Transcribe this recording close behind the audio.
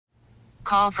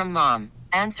Call from mom.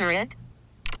 Answer it.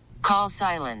 Call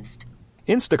silenced.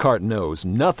 Instacart knows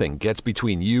nothing gets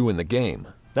between you and the game.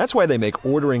 That's why they make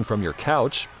ordering from your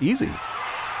couch easy.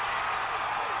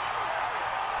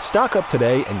 Stock up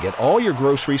today and get all your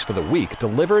groceries for the week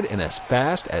delivered in as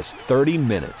fast as 30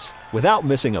 minutes without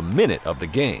missing a minute of the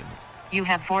game. You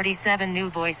have 47 new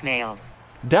voicemails.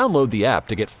 Download the app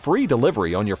to get free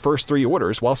delivery on your first 3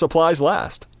 orders while supplies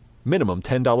last. Minimum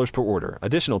 $10 per order.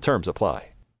 Additional terms apply.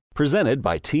 Presented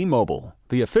by T-Mobile,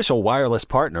 the official wireless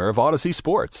partner of Odyssey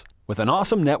Sports. With an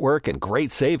awesome network and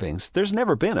great savings, there's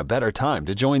never been a better time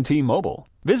to join T-Mobile.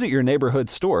 Visit your neighborhood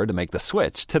store to make the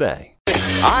switch today. All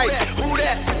right.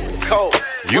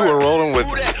 You were rolling with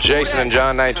Jason and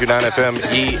John, 929 FM,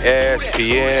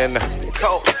 ESPN,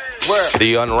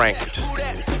 the unranked.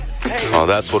 Oh,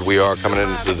 that's what we are coming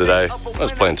into today.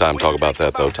 Let's play in time to talk about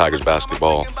that, though. Tigers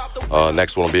basketball.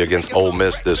 Next one will be against Ole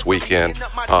Miss this weekend.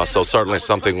 So certainly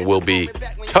something we'll be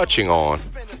touching on,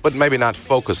 but maybe not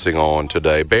focusing on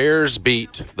today. Bears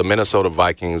beat the Minnesota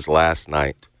Vikings last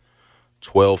night,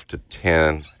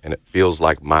 12-10, and it feels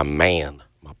like my man,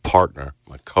 my partner,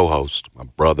 my co-host, my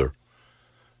brother,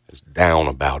 is down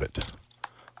about it.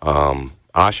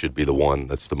 I should be the one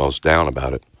that's the most down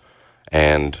about it.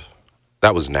 And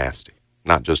that was nasty.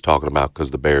 Not just talking about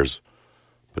because the Bears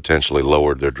potentially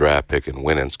lowered their draft pick in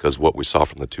winnings, because what we saw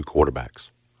from the 2 quarterbacks.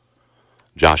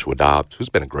 Joshua Dobbs, who's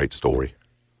been a great story.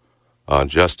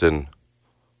 Justin,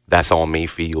 that's on me,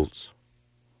 Fields.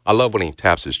 I love when he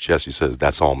taps his chest, he says,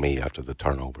 that's on me after the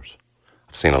turnovers.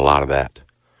 I've seen a lot of that.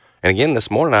 And again,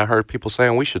 this morning I heard people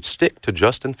saying we should stick to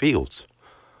Justin Fields.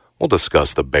 We'll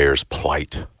discuss the Bears'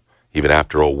 plight, even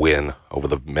after a win over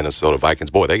the Minnesota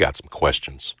Vikings. Boy, they got some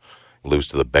questions. Lose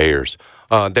to the Bears.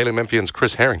 Daily Memphian's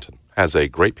Chris Harrington has a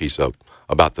great piece up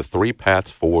about the 3 paths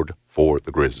forward for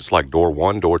the Grizz. It's like door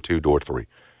 1, door 2, door 3.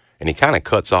 And he kind of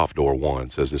cuts off door 1,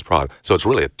 says this product. So it's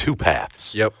really 2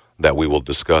 paths that we will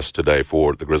discuss today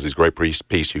for the Grizzlies. Great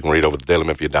piece you can read over at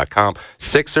dailymemphian.com.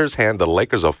 Sixers hand the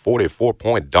Lakers a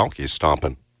 44-point donkey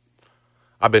stomping.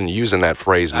 I've been using that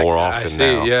phrase more often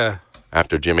now. Yeah.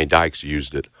 After Jimmy Dykes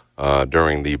used it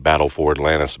during the battle for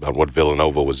Atlantis about what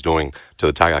Villanova was doing to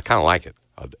the Tigers. I kind of like it.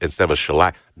 Instead of a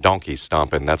shellac, donkey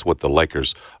stomping. That's what the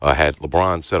Lakers had.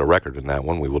 LeBron set a record in that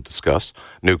one. We will discuss.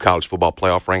 New college football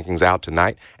playoff rankings out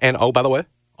tonight. And, oh, by the way,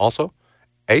 also,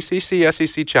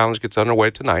 ACC-SEC Challenge gets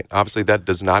underway tonight. Obviously, that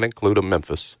does not include a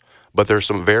Memphis. But there's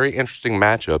some very interesting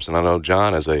matchups. And I know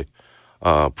John, as a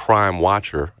prime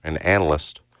watcher and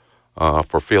analyst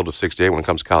for Field of 68 when it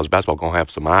comes to college basketball, going to have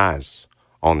some eyes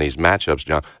on these matchups,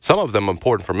 John. Some of them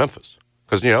important for Memphis.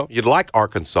 Because, you know, you'd like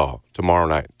Arkansas tomorrow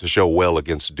night to show well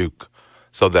against Duke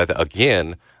so that,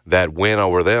 again, that win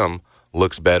over them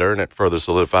looks better and it further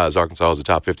solidifies Arkansas as a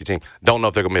top 50 team. Don't know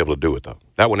if they're going to be able to do it, though.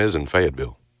 That one is in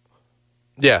Fayetteville.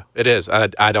 Yeah, it is.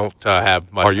 I don't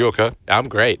have much. Are you okay? I'm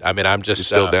great. I mean, I'm just... You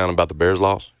still down about the Bears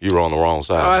loss? You were on the wrong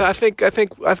side. I think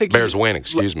Bears win,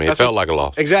 excuse me. It felt like a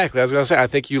loss. Exactly. I was going to say, I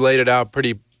think you laid it out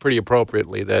pretty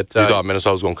appropriately. That you thought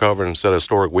Minnesota was going to cover and set a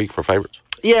historic week for favorites?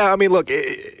 Yeah, I mean, look...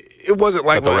 It wasn't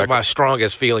like my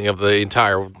strongest feeling of the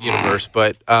entire universe,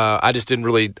 but I just didn't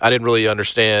really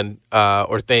understand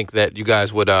or think that you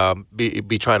guys would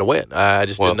be trying to win. I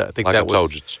just didn't think like that I was.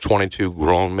 Told you, it's 22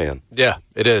 grown men. Yeah,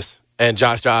 it is. And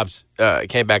Josh Dobbs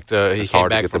came back to. He it's came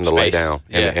hard back to get from them to space. lay down,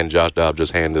 Yeah. and Josh Dobbs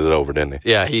just handed it over, didn't he?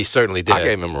 Yeah, he certainly did. I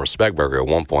gave him a respect burger at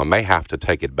one point. I may have to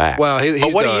take it back. Well, he's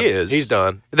but what done. he's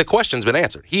done. The question's been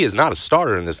answered. He is not a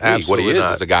starter in this league. Absolutely what he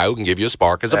not. is a guy who can give you a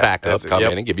spark as a backup, come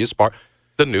in and give you a spark.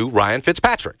 The new Ryan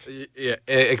Fitzpatrick. Yeah,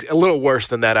 a little worse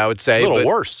than that, I would say. A little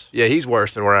worse. Yeah, he's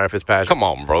worse than Ryan Fitzpatrick. Come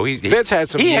on, bro. Fitz had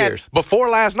some years. Before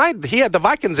last night, he had the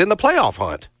Vikings in the playoff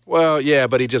hunt. Well, yeah,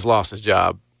 but he just lost his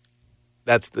job.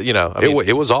 That's the,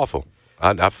 it was awful.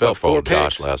 I felt for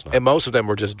Josh last night. And most of them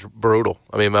were just brutal.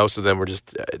 I mean, most of them were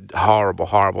just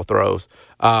horrible throws.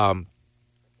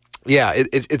 Yeah,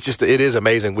 it is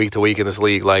amazing week to week in this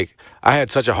league. Like, I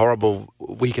had such a horrible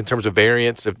week in terms of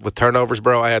variance with turnovers,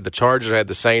 bro. I had the Chargers, I had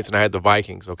the Saints, and I had the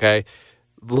Vikings, okay?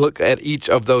 Look at each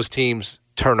of those teams'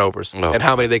 turnovers and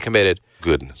how many they committed.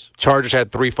 Goodness. Chargers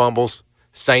had 3 fumbles.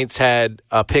 Saints had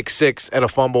a pick 6 and a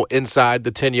fumble inside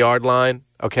the 10-yard line,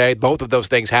 okay? Both of those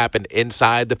things happened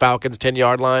inside the Falcons'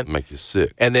 10-yard line. Make you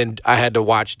sick. And then I had to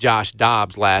watch Josh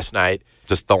Dobbs last night.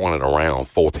 Just throwing it around,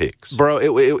 4 picks. Bro,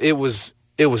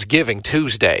 it was Giving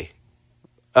Tuesday,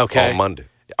 okay? On Monday.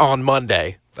 On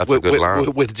Monday That's a good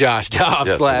line. With Josh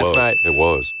Dobbs last night. It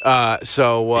was.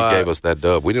 He gave us that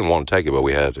dub. We didn't want to take it, but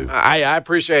we had to. I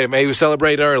appreciate it, man. He was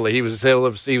celebrating early. He was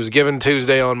given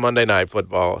Tuesday on Monday Night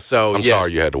Football. So I'm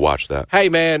sorry you had to watch that. Hey,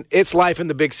 man, it's life in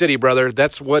the big city, brother.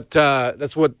 That's what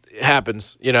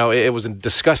happens. You know, it was a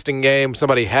disgusting game.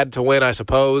 Somebody had to win, I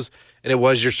suppose, and it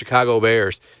was your Chicago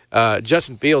Bears.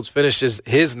 Justin Fields finishes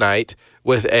his night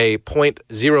with a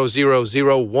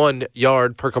 .0001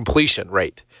 yard per completion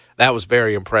rate. That was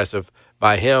very impressive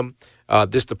by him.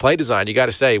 The play design, you got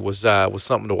to say, was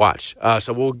something to watch.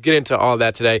 So we'll get into all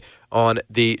that today on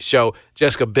the show.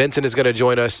 Jessica Benson is going to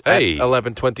join us at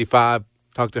 11:25.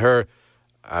 Talk to her.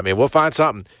 I mean, we'll find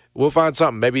something.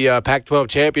 Maybe a Pac-12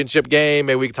 championship game.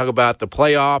 Maybe we can talk about the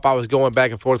playoff. I was going back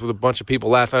and forth with a bunch of people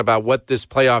last night about what this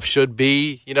playoff should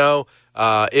be,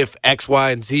 if X,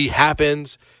 Y, and Z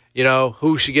happens,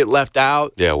 who should get left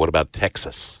out. Yeah, what about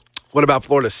Texas? What about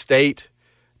Florida State?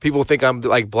 People think I'm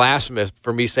like blasphemous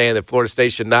for me saying that Florida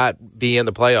State should not be in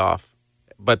the playoff,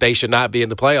 but they should not be in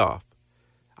the playoff.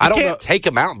 I can't take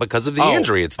them out because of the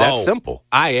injury. It's that simple.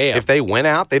 I am. If they went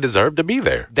out, they deserve to be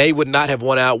there. They would not have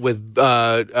won out with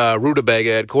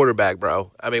Rutabaga at quarterback,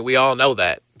 bro. I mean, we all know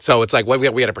that. So it's like, we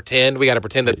got to pretend. We got to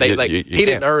pretend that he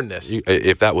didn't earn this.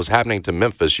 If that was happening to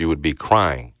Memphis, you would be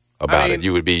crying about it.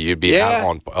 You'd be out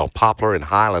on Poplar and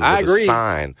Highland with a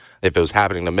sign if it was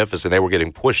happening to Memphis and they were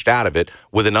getting pushed out of it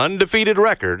with an undefeated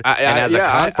record and as a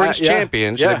conference champion,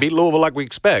 and they beat Louisville like we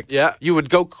expect, you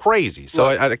would go crazy. So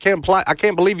I can't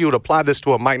believe you would apply this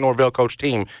to a Mike Norvell coach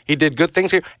team. He did good things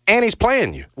here, and he's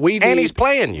playing you. He's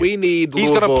playing you. We need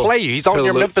He's going to play you. He's on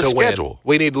your Memphis schedule.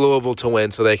 We need Louisville to win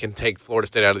so they can take Florida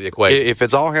State out of the equation. If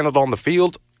it's all handled on the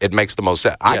field, it makes the most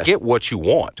sense. I get what you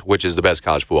want, which is the best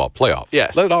college football playoff.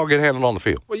 Yes. Let it all get handled on the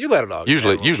field. Well, you let it all.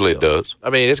 Usually it does. I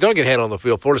mean, it's going to get handled on the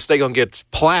field. Florida State going to get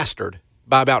plastered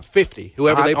by about 50,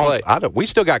 whoever they play. We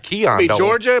still got Keon.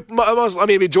 Georgia.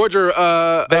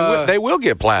 Georgia. They will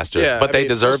get plastered, but they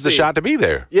deserve the shot to be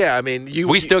there. Yeah, I mean,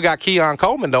 we still got Keon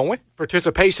Coleman, don't we?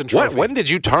 Participation trophy. When did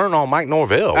you turn on Mike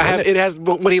Norvell? It has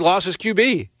when he lost his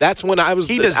QB. That's when I was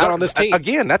out on this team.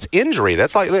 Again, that's injury.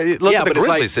 That's like look at the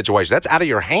Grizzlies situation. That's out of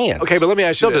your hands. Okay, but let me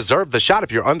ask you this. Still deserve the shot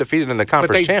if you're undefeated in the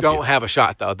conference championship. But they don't have a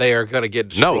shot, though. They are going to get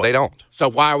destroyed. No, they don't. So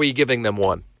why are we giving them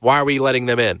one? Why are we letting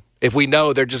them in? If we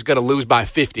know they're just going to lose by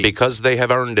 50. Because they have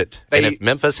earned it. And if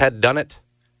Memphis had done it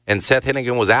and Seth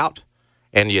Hennigan was out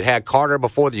and you'd had Carter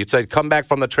before, you'd say, come back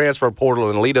from the transfer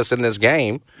portal and lead us in this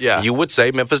game, you would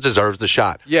say Memphis deserves the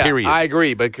shot, period. I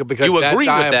agree. Because you agree with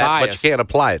that, biased. but you can't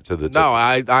apply it to the team. No,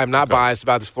 I'm not biased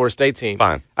about this Florida State team.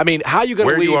 Fine. I mean, how are you going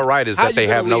to leave? Where you are right is that they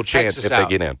have no chance if they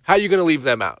get in. How are you going to leave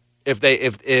them out? If they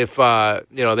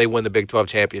win the Big 12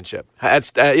 championship, that's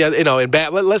and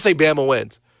let's say Bama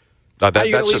wins. How are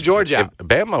you going to leave Georgia out?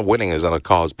 Bama winning is going to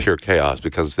cause pure chaos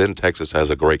because then Texas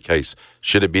has a great case.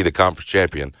 Should it be the conference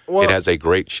champion? It has a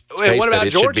great case that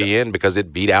it should be in because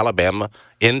it beat Alabama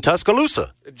in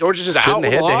Tuscaloosa. Georgia's just out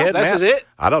with a loss? That's it?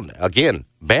 Again,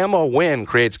 Bama win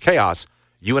creates chaos.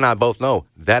 You and I both know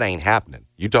that ain't happening.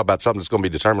 You talk about something that's going to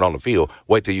be determined on the field.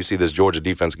 Wait till you see this Georgia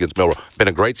defense against Milroe. Been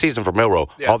a great season for Milroe.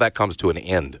 Yeah. All that comes to an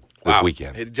end this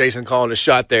weekend. Jason calling a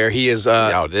shot there. He is.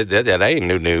 That ain't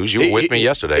new news. You were with me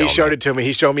yesterday. He showed it to me.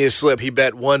 He showed me his slip. He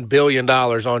bet $1 billion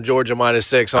on Georgia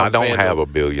 -6. I don't have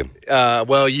 $1 billion. I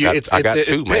got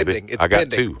two, maybe. I got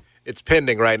two. It's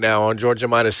pending right now on Georgia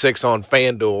 -6 on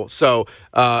FanDuel. So,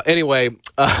 anyway,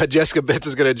 Jessica Benson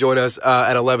is going to join us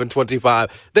at 11:25.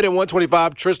 Then at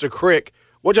 1:25, Trista Crick.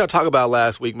 What y'all talk about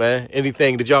last week, man?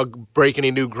 Anything? Did y'all break any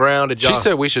new ground? She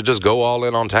said we should just go all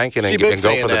in on tanking and go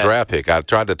for the draft pick. I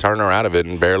tried to turn her out of it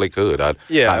and barely could. I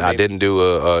didn't do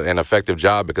an effective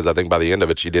job because I think by the end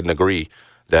of it she didn't agree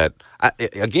that,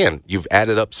 again, you've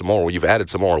added up some more. You've added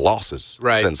some more losses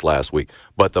since last week.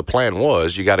 But the plan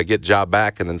was you got to get Job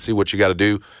back and then see what you got to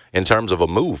do in terms of a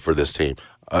move for this team.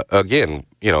 Again,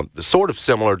 sort of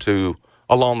similar to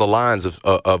along the lines of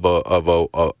a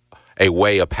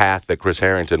path that Chris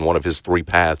Harrington, one of his 3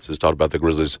 paths, has talked about the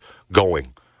Grizzlies going.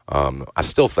 I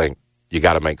still think you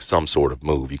got to make some sort of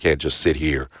move. You can't just sit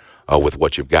here with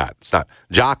what you've got. It's not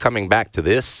Ja coming back to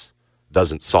this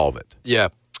doesn't solve it. Yeah.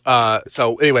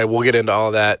 So anyway, we'll get into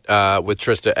all that with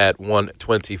Trista at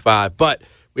 1:25. But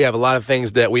we have a lot of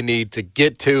things that we need to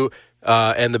get to,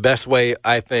 and the best way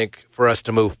I think for us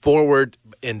to move forward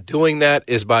in doing that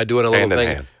is by doing a little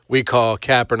thing we call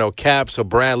Cap or No Cap. So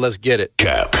Brad, let's get it.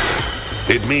 Cap.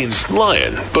 It means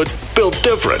lion, but built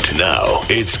different. Now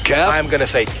it's Cap. I'm going to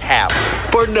say Cap.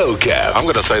 For No Cap. I'm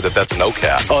going to say that's No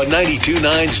Cap. On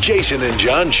 92.9's Jason and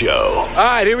John Show. All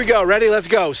right, here we go. Ready? Let's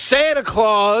go. Santa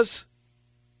Claus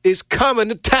is coming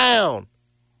to town.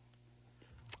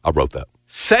 I wrote that.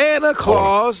 Santa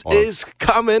Claus is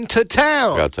coming to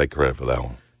town. Got to take credit for that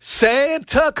one.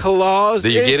 Santa Claus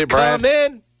Do you is get it, Brad?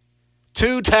 coming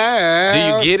to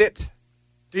town. Do you get it?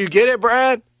 Do you get it,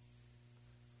 Brad?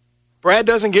 Brad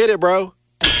doesn't get it, bro.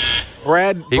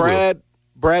 Brad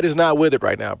is not with it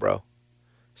right now, bro.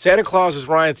 Santa Claus is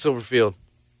Ryan Silverfield.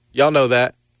 Y'all know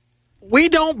that. We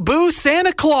don't boo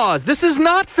Santa Claus. This is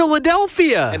not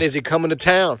Philadelphia. And is he coming to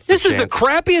town? This is the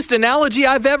crappiest analogy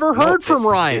I've ever heard from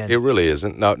Ryan. It really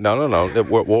isn't. No.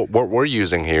 What we're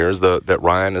using here is that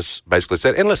Ryan has basically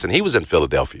said, and listen, he was in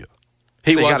Philadelphia.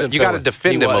 He so was. You got to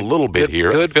defend him a little bit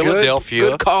here. Philadelphia.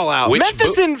 Good call out.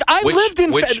 Memphis and I lived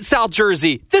in South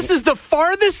Jersey. This is the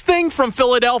farthest thing from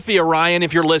Philadelphia, Ryan,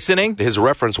 if you're listening. His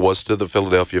reference was to the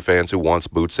Philadelphia fans who once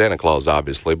booed Santa Claus,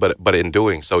 obviously, but in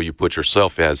doing so, you put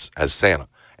yourself as Santa.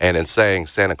 And in saying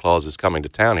Santa Claus is coming to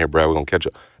town here, Brad, we're going to catch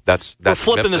up. That's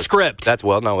flipping Memphis. the script. That's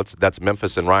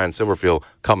Memphis and Ryan Silverfield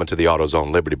coming to the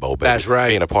Autozone Liberty Bowl, baby. That's right.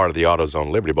 Being a part of the Autozone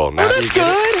Liberty Bowl. Now, that's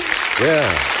good.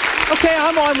 Yeah. Okay,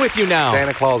 I'm on with you now.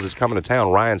 Santa Claus is coming to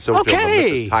town. Ryan Silverfield and the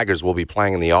Memphis Tigers will be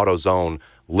playing in the AutoZone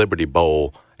Liberty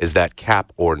Bowl. Is that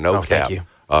cap or no cap? Thank you.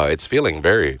 It's feeling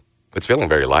very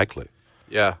likely.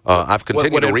 Yeah. I've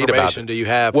continued to read about it. What information do you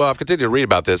have? Well, I've continued to read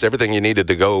about this. Everything you needed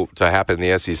to happen in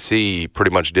the SEC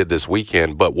pretty much did this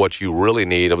weekend. But what you really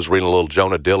need, I was reading a little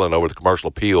Jonah Dillon over the Commercial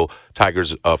Appeal,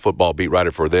 Tigers football beat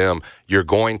writer for them. You're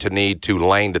going to need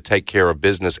Tulane to take care of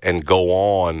business and go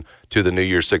on to the New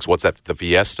Year's Six. What's that? The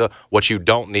Fiesta. What you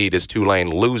don't need is Tulane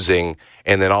losing,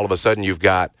 and then all of a sudden you've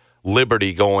got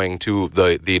Liberty going to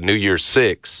the New Year's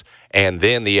Six, and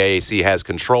then the AAC has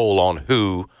control on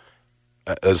who.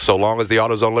 So long as the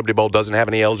AutoZone Liberty Bowl doesn't have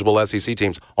any eligible SEC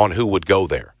teams, on who would go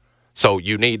there. So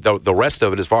you need the rest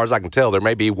of it, as far as I can tell, there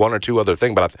may be one or two other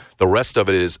things, but the rest of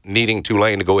it is needing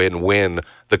Tulane to go ahead and win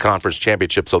the conference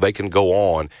championship so they can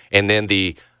go on. And then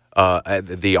the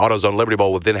AutoZone Liberty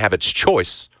Bowl would then have its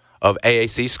choice of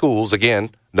AAC schools,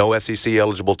 again, no SEC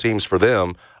eligible teams for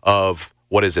them, of,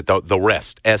 what is it, the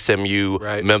rest, SMU,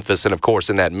 right. Memphis, and of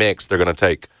course in that mix they're going to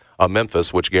take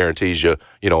Memphis, which guarantees you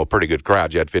a pretty good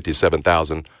crowd. You had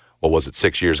 57,000,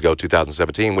 6 years ago,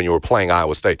 2017, when you were playing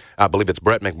Iowa State. I believe it's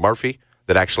Brett McMurphy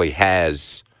that actually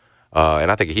has, and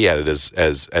I think he had it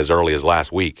as early as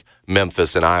last week,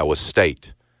 Memphis and Iowa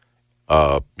State,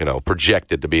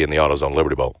 projected to be in the AutoZone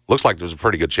Liberty Bowl. Looks like there's a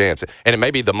pretty good chance. And it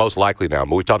may be the most likely now.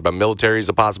 We've talked about military as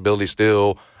a possibility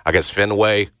still. I guess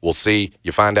Fenway, we'll see.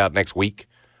 You find out next week.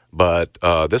 But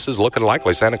this is looking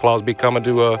likely. Santa Claus be coming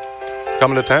to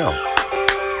town.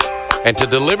 And to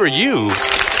deliver you,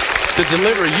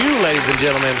 ladies and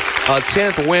gentlemen, a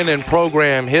 10th win in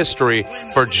program history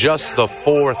for just the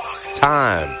 4th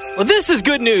time. Well, this is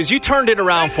good news. You turned it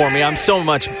around for me. I'm so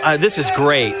much. This is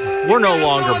great. We're no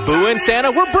longer booing Santa.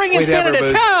 We're bringing Santa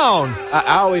to town.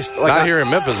 I always not here in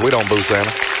Memphis. We don't boo Santa.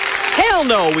 Hell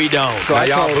no, we don't. So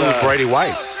y'all booed Brady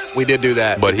White. We did do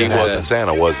that. But he wasn't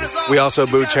Santa, was he? We also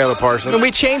booed Chandler Parsons. And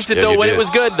we changed it, though, when it was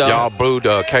good, though. Y'all booed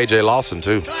KJ Lawson,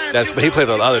 too. But he played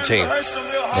on the other team.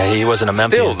 Yeah, he wasn't a Memphian.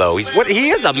 Still, though. He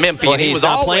is a Memphian. Well, he was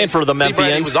not playing for the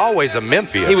Memphians. He was always a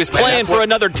Memphian. He was playing for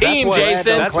another team,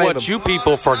 Jason. That's what you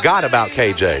people forgot about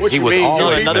KJ. He was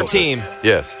always on another team.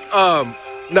 Yes.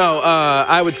 No,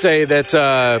 I would say that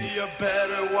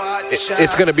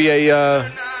it's going to be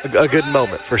a good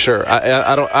moment for sure.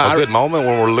 A good moment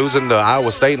when we're losing to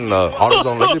Iowa State in the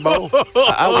AutoZone Liberty Bowl.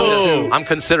 I'm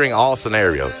considering all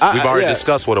scenarios. We've already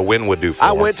discussed what a win would do for us.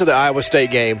 I went to the Iowa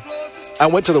State game. I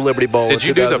went to the Liberty Bowl. Did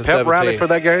you do the pep rally for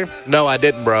that game? No, I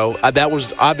didn't, bro. That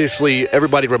was obviously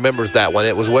everybody remembers that one.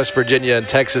 It was West Virginia and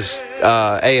Texas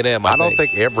A&M. I don't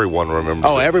think everyone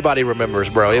remembers. Oh, everybody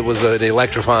remembers, bro. It was an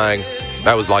electrifying.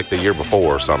 That was like the year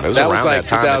before or something. It was around that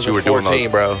time that you were doing those,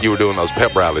 bro. You were doing those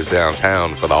pep rallies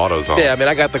downtown for the AutoZone. Yeah, I mean,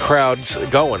 I got the crowds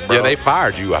going, bro. Yeah, they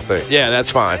fired you, I think. Yeah,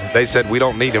 that's fine. They said we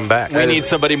don't need him back. We need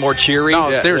somebody more cheery.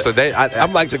 No, seriously.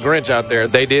 I'm like the Grinch out there.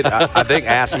 They did, I think,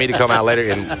 ask me to come out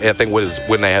later, and I think it was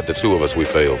when they had the two of us, we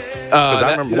failed.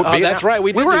 I remember that's right.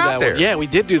 We did do that there. Yeah, we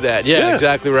did do that. Yeah,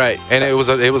 exactly right. And it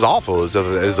was awful. It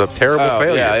was a terrible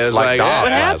failure. Yeah, it was like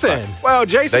what happened? Well,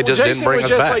 Jason didn't bring us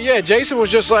back. Jason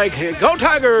was just like, "Go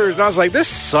Tigers!" And I was like, "This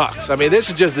sucks." I mean, this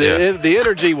is just the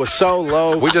energy was so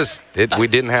low. We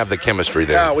didn't have the chemistry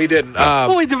there. No, we didn't.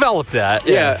 Well, we developed that.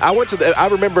 Yeah, I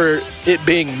remember it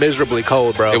being miserably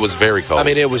cold, bro. It was very cold. I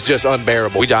mean, it was just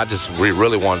unbearable. We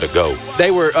really wanted to go.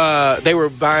 They were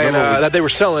buying they were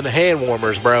selling hand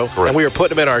warmers, bro. Correct. And we were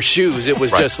putting them in our shoes. It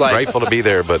was just like grateful to be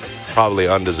there, but probably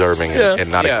undeserving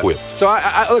and not equipped. So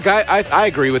I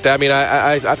agree with that. I mean,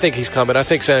 I think he's coming. I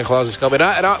think Santa Claus is coming.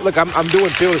 I'm doing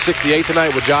Field of 68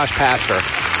 tonight with Josh Pastner,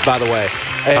 by the way.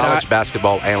 college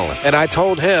basketball analyst. And I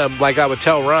told him, like I would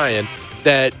tell Ryan,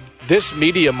 that this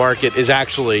media market is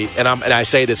actually, and I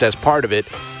say this as part of it,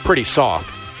 pretty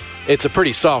soft. It's a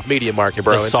pretty soft media market,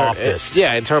 bro. The softest.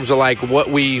 In terms of like what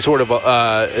we sort of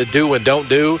do and don't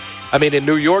do. I mean, in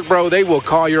New York, bro, they will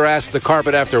call your ass to the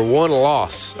carpet after one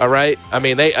loss, all right? I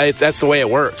mean, that's the way it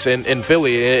works. In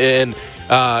Philly, you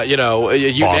Boston.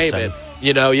 name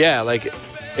it. Like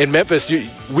in Memphis,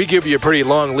 we give you a pretty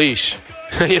long leash.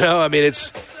 I mean,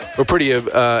 we're pretty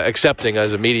accepting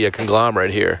as a media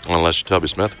conglomerate here. Unless you're Tubby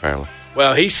Smith, apparently.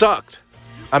 Well, he sucked.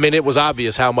 I mean, it was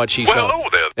obvious how much he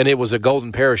sucked. And it was a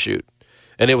golden parachute.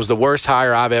 And it was the worst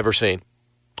hire I've ever seen.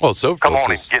 Well,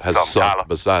 Silverfield has sucked Tyler.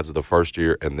 Besides the first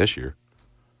year and this year.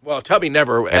 Well, Tubby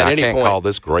never and at I any can't point. call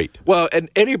this great. Well, at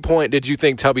any point, did you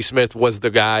think Tubby Smith was the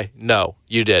guy? No,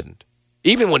 you didn't.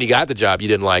 Even when he got the job, you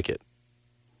didn't like it.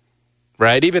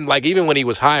 Right? Even when he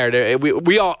was hired,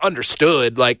 we all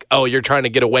understood, like, oh, you're trying to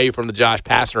get away from the Josh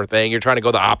Pastner thing. You're trying to go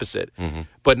the opposite. Mm-hmm.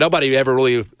 But nobody ever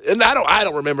really, and I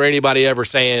don't remember anybody ever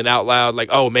saying out loud, like,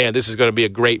 oh, man, this is going to be a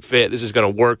great fit. This is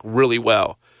going to work really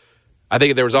well. I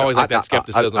think there was always that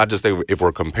skepticism. I just think if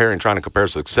we're trying to compare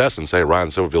success and say Ryan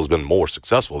Silverfield's been more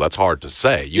successful, that's hard to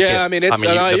say. You're the best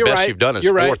right. you've done is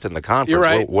you're fourth in the conference. You're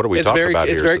right. What are we talking about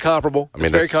here? It's very comparable.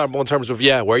 It's very comparable in terms of,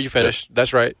 where you finished. Yeah.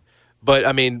 That's right. But,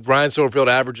 I mean, Ryan Silverfield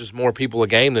averages more people a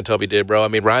game than Tubby did, bro. I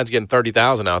mean, Ryan's getting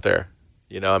 30,000 out there.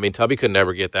 Tubby could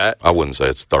never get that. I wouldn't say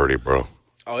it's 30, bro.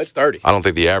 Oh, it's 30. I don't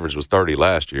think the average was 30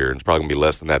 last year, and it's probably going to be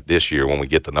less than that this year when we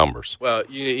get the numbers. Well, I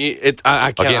win the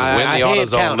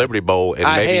AutoZone Liberty Bowl, and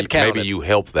maybe you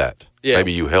help that. Yeah.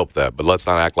 Maybe you help that. But let's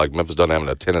not act like Memphis doesn't have an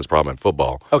attendance problem in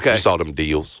football. Okay. You saw them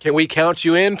deals. Can we count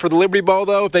you in for the Liberty Bowl,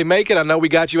 though, if they make it? I know we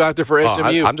got you out there for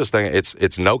SMU. I'm just thinking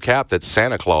it's no cap that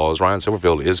Santa Claus, Ryan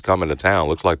Silverfield, is coming to town.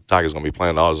 Looks like the Tigers going to be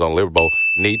playing the AutoZone Liberty Bowl.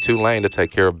 Need Tulane to take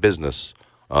care of business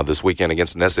this weekend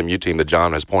against an SMU team that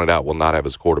John has pointed out will not have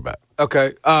his quarterback.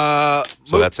 Okay.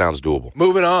 So that sounds doable.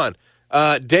 Moving on.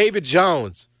 David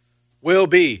Jones will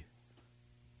be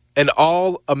an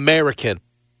All-American.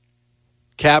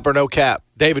 Cap or no cap,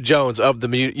 David Jones of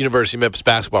the University of Memphis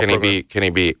basketball program. Can he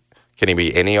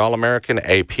be any All-American?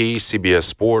 AP, CBS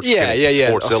Sports,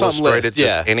 Sports Illustrated, list,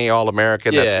 just any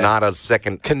All-American that's not a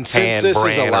second consensus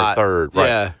hand brand is a lot. Or third, right?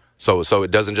 Yeah. So it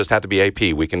doesn't just have to be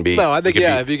AP. We can be. No, I think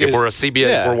if we're a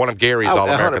CBS, if we're one of Gary's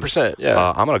All-Americans. 100%.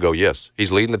 Yeah. I'm going to go yes.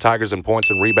 He's leading the Tigers in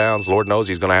points and rebounds. Lord knows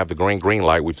he's going to have the green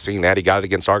light. We've seen that. He got it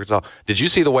against Arkansas. Did you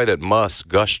see the way that Muss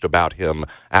gushed about him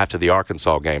after the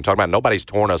Arkansas game? Talking about nobody's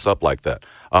torn us up like that.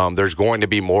 There's going to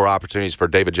be more opportunities for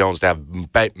David Jones to have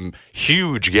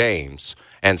huge games.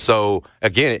 And so,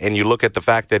 again, and you look at the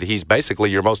fact that he's basically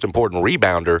your most important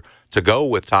rebounder to go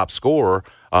with top scorer.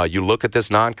 You look at this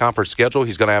non-conference schedule,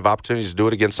 he's going to have opportunities to do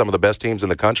it against some of the best teams in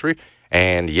the country.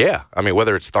 And,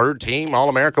 whether it's third team,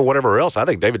 All-America, whatever else, I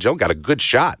think David Jones got a good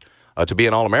shot to be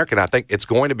an All-American. I think it's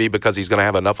going to be because he's going to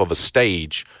have enough of a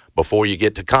stage before you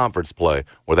get to conference play,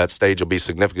 where that stage will be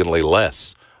significantly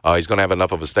less. He's going to have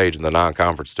enough of a stage in the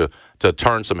non-conference to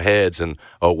turn some heads, and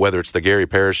whether it's the Gary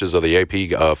Parishes or the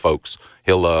AP folks,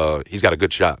 he's got a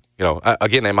good shot.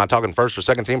 Again, am I talking first or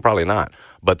second team? Probably not.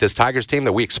 But this Tigers team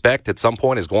that we expect at some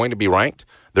point is going to be ranked.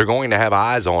 They're going to have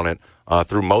eyes on it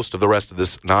through most of the rest of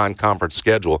this non-conference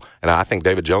schedule, and I think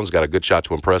David Jones got a good shot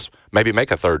to impress, maybe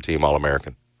make a third-team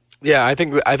All-American. Yeah, I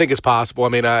think it's possible. I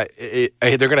mean,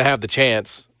 they're going to have the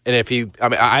chance, and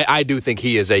I do think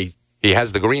he is a. He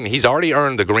has the green. He's already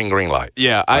earned the green light.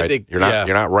 Yeah, right? I think you're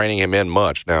not reining him in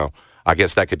much. Now, I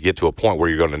guess that could get to a point where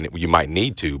you might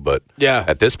need to, but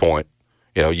at this point,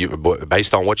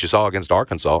 based on what you saw against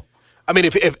Arkansas. I mean,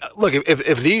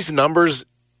 if these numbers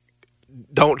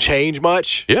don't change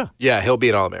much, he'll be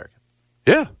an All-American.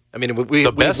 Yeah, I mean,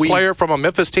 the best player from a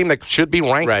Memphis team that should be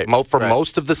ranked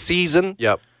most of the season.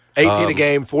 Yep. 18 a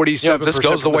game, 47% this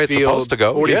goes the way it's supposed to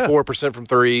go. 44% from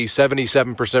three,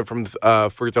 77% from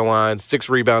free throw line, 6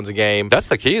 rebounds a game. That's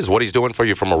the key is what he's doing for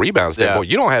you from a rebound standpoint.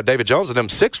 You don't have David Jones and them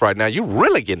 6 right now. You're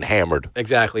really getting hammered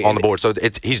on the board. So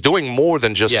he's doing more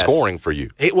than just scoring for you.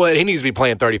 He needs to be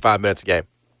playing 35 minutes a game.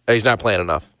 He's not playing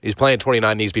enough. He's playing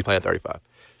 29, needs to be playing 35.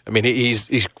 I mean, he's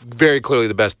very clearly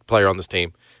the best player on this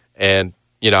team. And,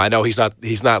 I know he's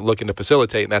not looking to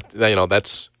facilitate, and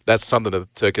that's something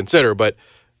to consider, but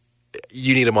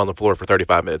you need him on the floor for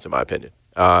 35 minutes, in my opinion.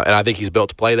 And I think he's built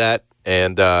to play that.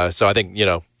 And so I think,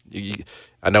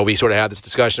 I know we sort of have this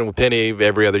discussion with Penny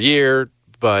every other year,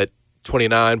 but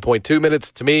 29.2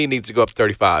 minutes, to me, needs to go up to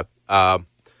 35.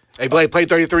 He played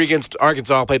 33 against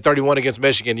Arkansas, played 31 against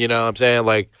Michigan, you know what I'm saying?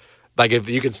 Like if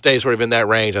you can stay sort of in that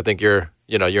range, I think you're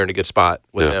in a good spot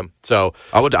with him. So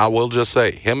I will just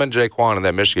say, him and Jaquan in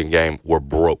that Michigan game were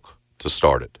broke to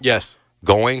start it. Yes.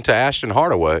 going to Ashton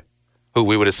Hardaway, who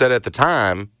we would have said at the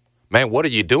time, man, what are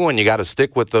you doing? You got to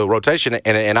stick with the rotation.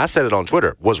 And I said it on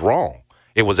Twitter, was wrong.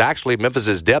 It was actually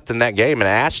Memphis' depth in that game and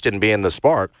Ashton being the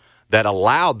spark that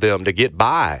allowed them to get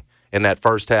by in that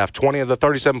first half. 20 of the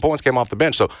 37 points came off the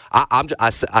bench. So I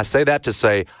say that to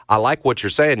say I like what you're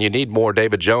saying. You need more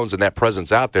David Jones and that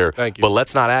presence out there. Thank you. But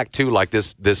let's not act too like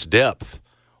this depth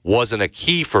wasn't a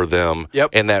key for them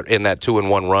in that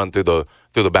 2-1 run through the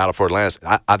battle for Atlantis.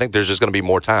 I think there's just going to be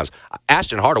more times.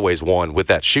 Ashton Hardaway's one with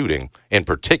that shooting in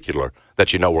particular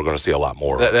that we're going to see a lot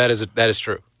more of. That is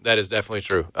true. That is definitely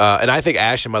true. And I think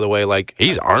Ashton, by the way,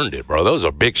 he's earned it, bro. Those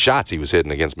are big shots he was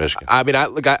hitting against Michigan. I mean,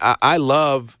 I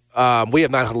love. We have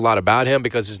not heard a lot about him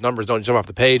because his numbers don't jump off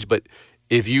the page. But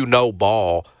if you know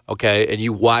ball, okay, and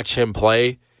you watch him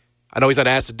play, I know he's not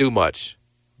asked to do much,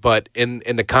 but in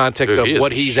the context of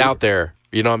what he's out there,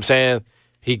 you know what I'm saying?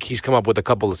 He's come up with a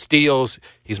couple of steals.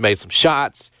 He's made some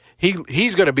shots.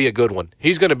 He's going to be a good one.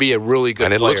 He's going to be a really good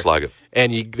player. And it looks like it.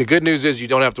 And the good news is you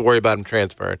don't have to worry about him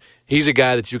transferring. He's a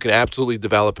guy that you can absolutely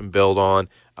develop and build on.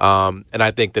 And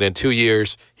I think that in 2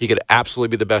 years, he could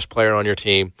absolutely be the best player on your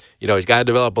team. He's got to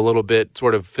develop a little bit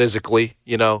sort of physically,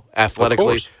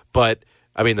 athletically. But,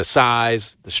 I mean, the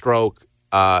size, the stroke,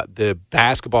 the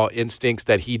basketball instincts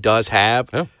that he does have,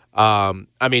 I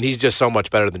mean, he's just so much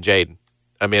better than Jaden.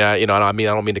 I mean, I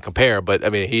don't mean to compare, but,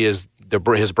 I mean, he is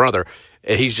his brother.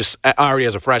 He's just already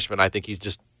as a freshman, I think he's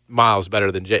just miles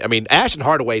better than Jay. I mean, Ashton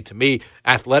Hardaway, to me,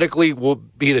 athletically will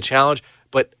be the challenge.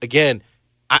 But, again,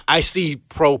 I see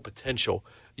pro potential,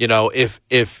 if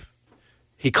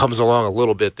he comes along a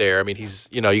little bit there. I mean, he's,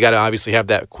 you got to obviously have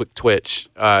that quick twitch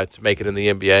to make it in the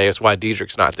NBA. That's why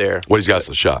Diedrich's not there. Well, he's got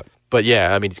the shot. But,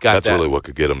 yeah, I mean, he's got that. That's really what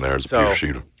could get him there as a pure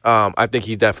shooter. I think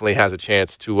he definitely has a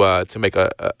chance to make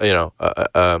a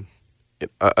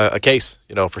case,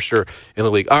 for sure in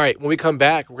the league. All right, when we come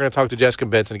back, we're going to talk to Jessica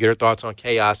Benson, get her thoughts on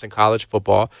chaos in college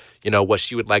football, what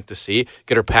she would like to see,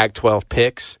 get her Pac-12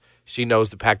 picks. She knows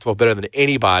the Pac-12 better than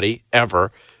anybody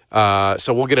ever.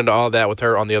 So we'll get into all of that with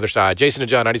her on the other side. Jason and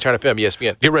John, 90 FM,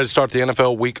 ESPN. Get ready to start the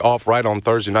NFL week off right on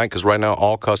Thursday night because right now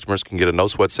all customers can get a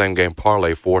no-sweat same-game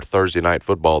parlay for Thursday night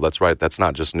football. That's right. That's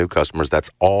not just new customers. That's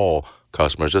all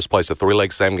customers. Just place a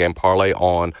 3-leg same-game parlay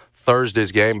on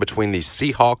Thursday's game between the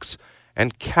Seahawks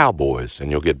and Cowboys,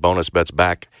 and you'll get bonus bets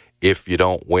back if you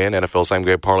don't win. NFL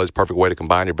same-game parlay is a perfect way to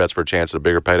combine your bets for a chance at a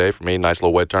bigger payday. For me, nice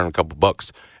little way to turn a couple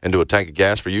bucks into a tank of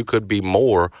gas. For you, could be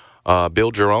more.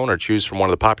 Build your own or choose from one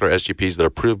of the popular SGPs that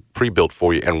are pre-built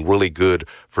for you and really good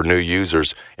for new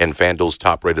users in FanDuel's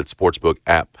top-rated sportsbook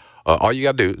app. All you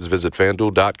got to do is visit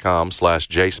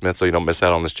FanDuel.com/JSmith so you don't miss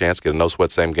out on this chance. Get a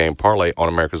no-sweat same-game parlay on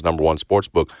America's #1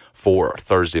 sportsbook for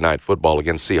Thursday night football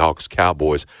against Seahawks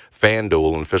Cowboys.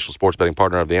 FanDuel, an official sports betting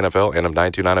partner of the NFL and of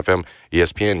 929 FM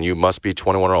ESPN. You must be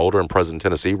 21 or older and present in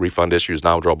Tennessee. Refund issues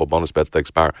non-withdrawable bonus bets that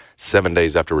expire 7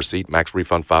 days after receipt. Max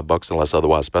refund $5 unless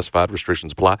otherwise specified.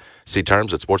 Restrictions apply. See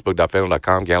terms at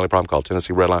sportsbook.fanduel.com. Gambling problem? Call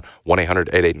Tennessee Redline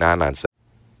 1-800-889-97.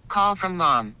 Call from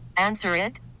mom. Answer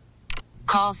it.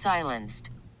 Call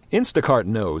silenced. Instacart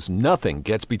knows nothing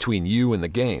gets between you and the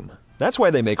game. That's why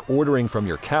they make ordering from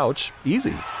your couch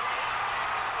easy.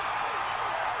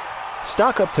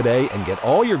 Stock up today and get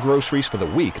all your groceries for the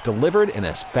week delivered in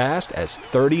as fast as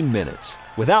 30 minutes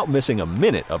without missing a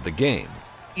minute of the game.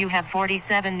 You have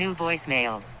 47 new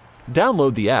voicemails.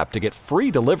 Download the app to get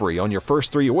free delivery on your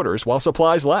first 3 orders while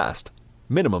supplies last.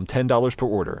 Minimum $10 per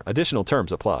order. Additional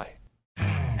terms apply.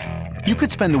 You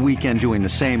could spend the weekend doing the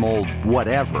same old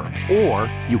whatever,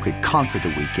 or you could conquer the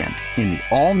weekend in the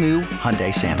all-new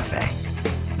Hyundai Santa Fe.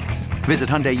 Visit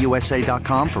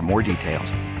HyundaiUSA.com for more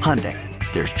details. Hyundai,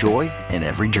 there's joy in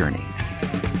every journey.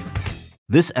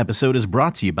 This episode is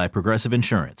brought to you by Progressive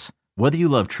Insurance. Whether you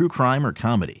love true crime or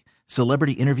comedy,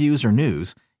 celebrity interviews or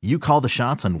news, you call the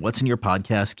shots on what's in your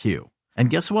podcast queue. And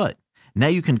guess what? Now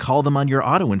you can call them on your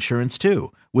auto insurance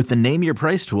too with the Name Your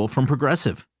Price tool from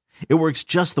Progressive. It works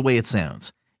just the way it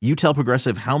sounds. You tell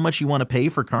Progressive how much you want to pay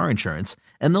for car insurance,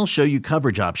 and they'll show you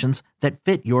coverage options that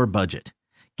fit your budget.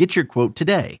 Get your quote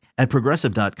today at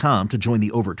Progressive.com to join the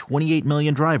over 28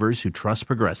 million drivers who trust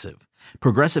Progressive.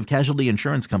 Progressive Casualty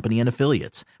Insurance Company and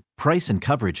Affiliates. Price and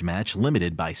coverage match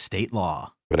limited by state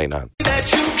law. 89.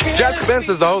 Jessica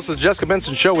Benson is the host of the Jessica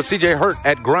Benson Show with CJ Hurt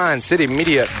at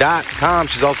GrindCityMedia.com.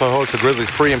 She's also host of Grizzlies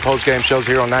pre- and post-game shows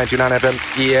here on 929 FM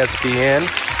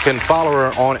ESPN. Can follow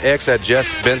her on X at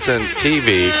Jess Benson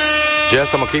TV.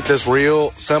 Jess, I'm going to keep this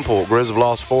real simple. Grizz have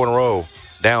lost 4 in a row.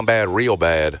 Down bad, real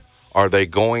bad. Are they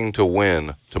going to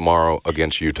win tomorrow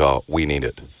against Utah? We need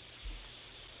it.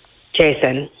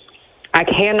 Jason, I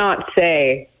cannot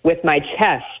say with my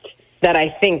chest that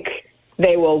I think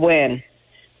they will win.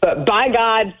 But by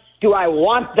God, do I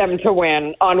want them to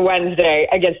win on Wednesday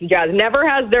against the Jazz. Never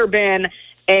has there been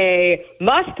a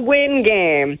must-win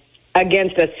game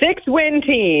against a 6-win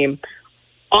team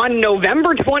on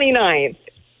November 29th.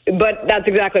 But that's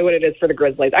exactly what it is for the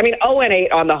Grizzlies. I mean,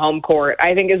 0-8 on the home court,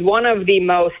 I think, is one of the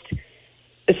most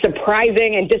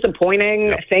surprising and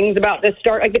disappointing things about this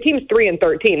start. Like, the team's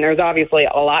 3-13. There's obviously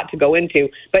a lot to go into,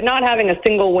 but not having a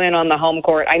single win on the home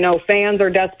court. I know fans are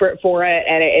desperate for it,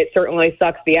 and it certainly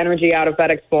sucks the energy out of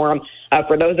FedEx Forum.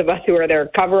 For those of us who are there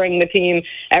covering the team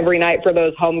every night for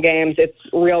those home games, it's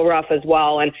real rough as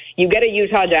well. And you get a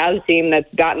Utah Jazz team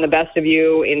that's gotten the best of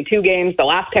you in 2 games. The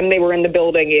last time they were in the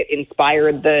building, it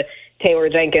inspired the Taylor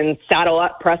Jenkins saddle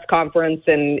up press conference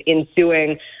and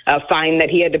ensuing fine that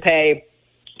he had to pay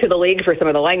to the league for some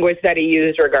of the language that he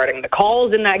used regarding the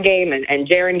calls in that game and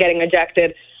Jaren getting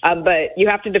ejected. But you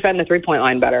have to defend the three-point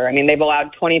line better. I mean, they've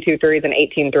allowed 22 threes and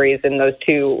 18 threes in those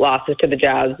 2 losses to the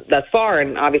Jazz thus far,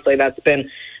 and obviously that's been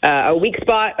a weak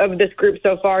spot of this group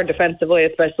so far defensively,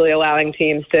 especially allowing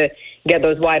teams to get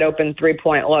those wide-open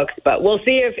three-point looks. But we'll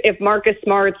see if Marcus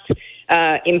Smart's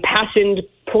impassioned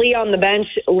plea on the bench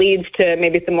leads to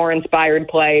maybe some more inspired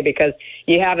play, because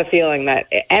you have a feeling that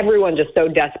everyone just so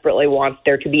desperately wants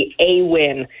there to be a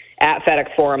win at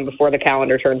FedEx Forum before the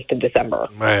calendar turns to December.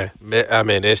 Man, I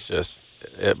mean, it's just,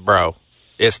 bro,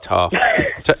 it's tough.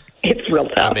 It's real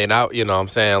tough. I mean, you know what I'm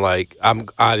saying? Like,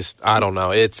 I don't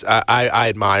know. I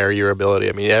admire your ability.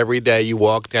 I mean, every day you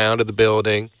walk down to the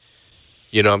building,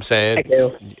 you know what I'm saying? I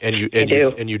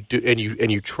do.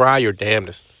 And you try your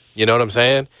damnedest. You know what I'm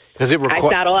saying? Because I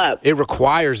saddle up. It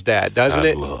requires that, doesn't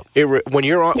Saddle it? up. When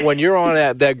you're on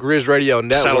that Grizz Radio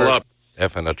network. Saddle up.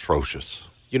 Effing atrocious.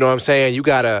 You know what I'm saying? You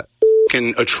gotta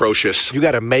atrocious. You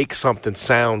gotta make something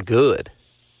sound good.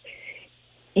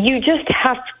 You just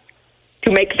have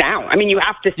to make sound. I mean, you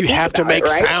have to. You have to make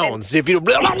sounds. If you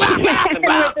blah, blah, blah, blah,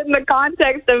 blah. Within the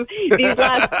context of these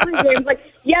last 3 games, like,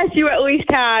 yes, you at least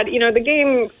had, the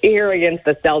game here against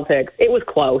the Celtics. It was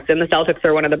close, and the Celtics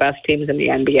are one of the best teams in the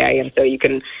NBA, and so you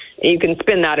can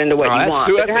spin that into what you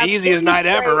want. That's the easiest night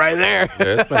ever, right there. Yeah,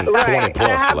 it's been 20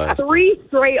 plus last. 3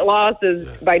 straight losses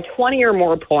by 20 or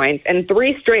more points, and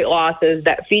 3 straight losses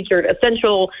that featured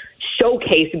essential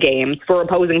showcase games for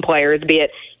opposing players, be it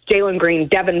Jalen Green,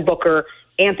 Devin Booker,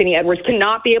 Anthony Edwards, to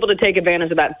not be able to take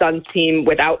advantage of that Suns team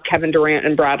without Kevin Durant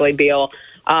and Bradley Beal,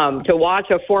 to watch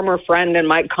a former friend and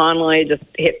Mike Conley just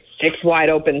hit 6 wide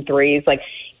open threes. Like,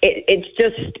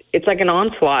 it's like an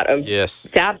onslaught of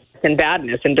sadness and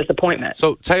badness and disappointment.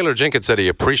 So Taylor Jenkins said he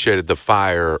appreciated the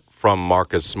fire from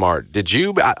Marcus Smart. Did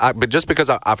you? But just because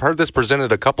I've heard this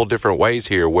presented a couple different ways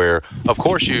here, where of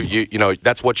course you know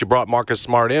that's what you brought Marcus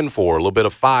Smart in for, a little bit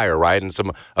of fire, right, and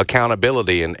some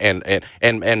accountability,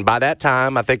 and by that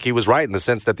time I think he was right in the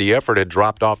sense that the effort had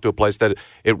dropped off to a place that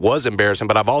it was embarrassing.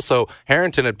 But I've also,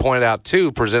 Harrington had pointed out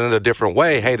too, presented a different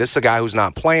way. Hey, this is a guy who's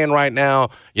not playing right now.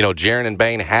 Jaren and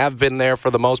Bane have been there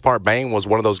for the most part. Bane was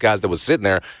one of those guys that was sitting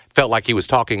there. Felt like he was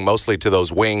talking mostly to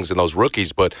those wings and those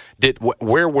rookies, but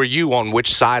where were you on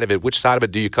which side of it? Which side of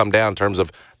it do you come down in terms of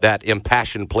that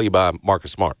impassioned plea by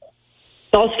Marcus Smart?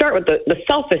 So I'll start with the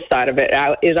selfish side of it.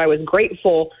 I was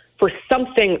grateful for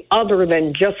something other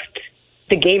than just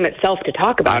the game itself to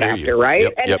talk about after,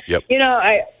 right? Yep.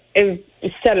 I've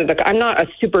said it. I'm not a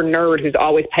super nerd who's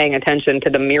always paying attention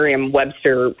to the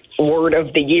Merriam-Webster word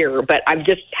of the year, but I've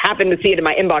just happened to see it in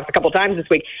my inbox a couple times this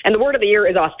week. And the word of the year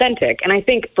is authentic. And I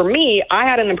think for me, I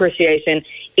had an appreciation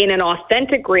in an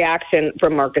authentic reaction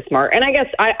from Marcus Smart. And I guess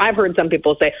I've heard some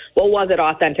people say, well, was it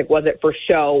authentic? Was it for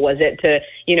show? Was it to,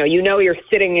 you're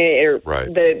sitting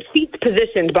right. The seats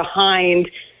positioned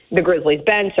behind the Grizzlies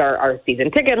bench are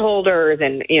season ticket holders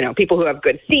and, people who have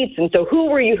good seats. And so who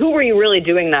were you really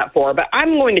doing that for? But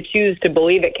I'm going to choose to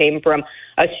believe it came from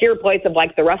a sheer place of,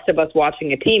 like the rest of us,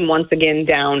 watching a team once again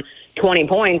down 20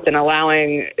 points and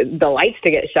allowing the lights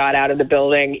to get shot out of the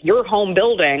building, your home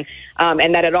building,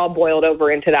 and that it all boiled over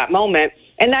into that moment.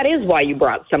 And that is why you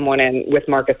brought someone in with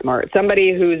Marcus Smart,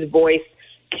 somebody whose voice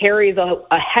carries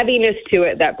a heaviness to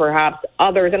it that perhaps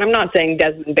others, and I'm not saying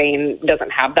Desmond Bane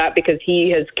doesn't have that, because he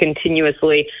has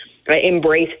continuously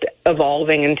embraced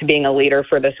evolving into being a leader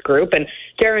for this group. And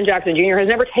Jaren Jackson Jr. has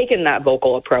never taken that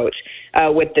vocal approach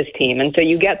with this team. And so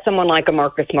you get someone like a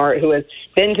Marcus Smart who has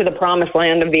been to the promised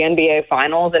land of the NBA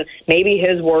Finals, and maybe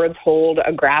his words hold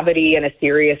a gravity and a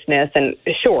seriousness. And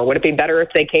sure, would it be better if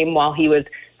they came while he was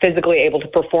physically able to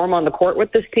perform on the court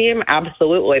with this team?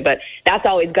 Absolutely. But that's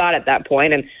all he's got at that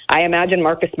point. And I imagine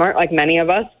Marcus Smart, like many of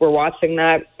us, was watching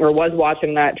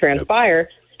that transpire.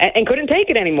 and couldn't take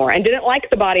it anymore and didn't like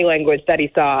the body language that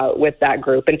he saw with that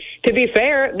group. And to be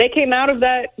fair, they came out of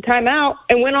that timeout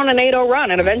and went on an 8-0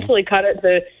 run and eventually cut it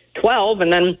to 12.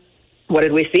 And then what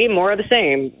did we see? More of the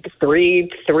same.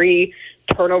 3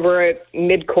 turnover at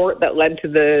midcourt that led to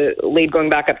the lead going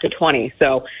back up to 20.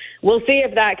 So we'll see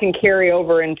if that can carry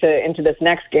over into this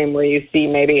next game where you see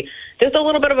maybe just a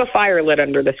little bit of a fire lit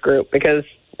under this group because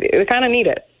we kind of need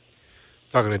it.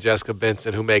 Talking to Jessica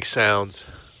Benson, who makes sounds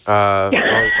on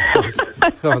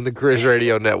the Grizz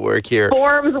Radio Network here.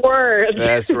 Forms words.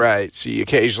 That's right. She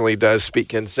occasionally does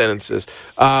speak in sentences.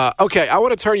 Okay, I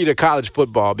want to turn you to college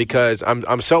football because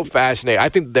I'm so fascinated. I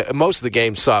think that most of the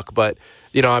games suck, but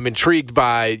I'm intrigued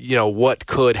by what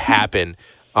could happen.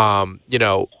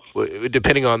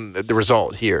 Depending on the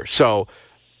result here. So,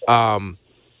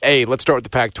 let's start with the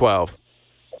Pac-12.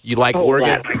 You like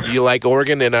Oregon? Wow. You like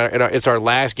Oregon? And it's our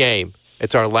last game.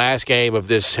 It's our last game of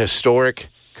this historic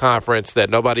conference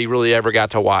that nobody really ever got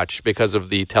to watch because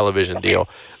of the television deal.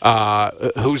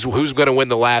 Who's going to win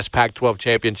the last Pac-12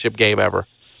 championship game ever?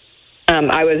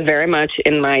 I was very much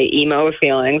in my emo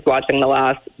feelings watching the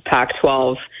last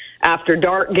Pac-12 After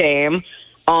Dark game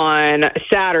on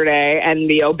Saturday, and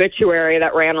the obituary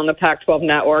that ran on the Pac-12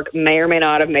 network may or may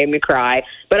not have made me cry.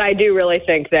 But I do really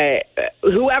think that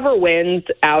whoever wins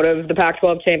out of the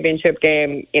Pac-12 championship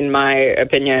game, in my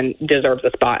opinion, deserves a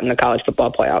spot in the college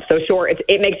football playoff. So sure,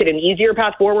 it makes it an easier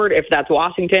path forward if that's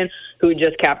Washington, who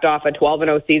just capped off a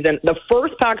 12-0 season, the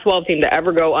first Pac-12 team to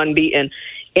ever go unbeaten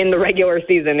in the regular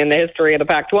season in the history of the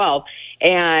Pac-12.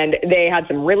 And they had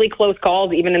some really close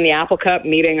calls, even in the Apple Cup,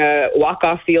 needing a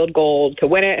walk-off field goal to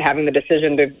win it, having the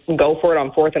decision to go for it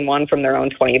on 4th and 1 from their own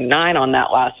 29 on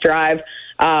that last drive.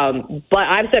 But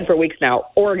I've said for weeks now,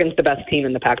 Oregon's the best team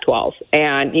in the Pac-12.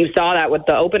 And you saw that with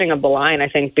the opening of the line, I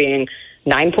think, being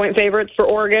 9-point favorites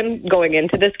for Oregon going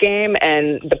into this game,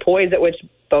 and the poise at which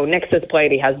Bo Nix has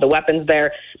played. He has the weapons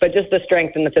there, but just the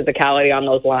strength and the physicality on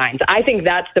those lines. I think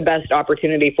that's the best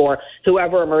opportunity for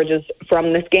whoever emerges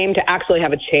from this game to actually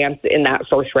have a chance in that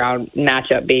first-round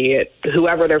matchup, be it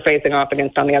whoever they're facing off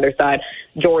against on the other side,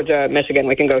 Georgia, Michigan.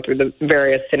 We can go through the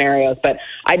various scenarios, but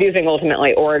I do think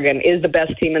ultimately Oregon is the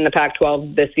best team in the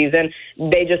Pac-12 this season.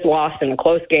 They just lost in a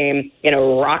close game in a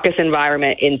raucous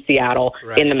environment in Seattle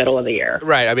in the middle of the year.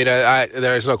 Right. I mean,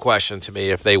 there's no question to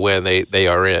me if they win, they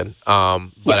are in.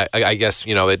 But I guess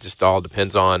it just all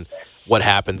depends on what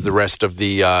happens the rest of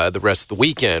the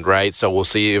weekend, right? So we'll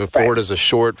see if Florida's a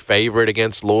short favorite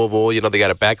against Louisville. They got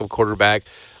a backup quarterback.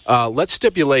 Let's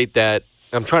stipulate that.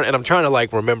 I'm trying to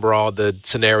like remember all the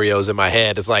scenarios in my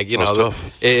head. It's like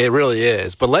it really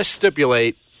is. But let's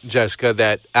stipulate, Jessica,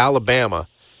 that Alabama,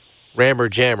 Rammer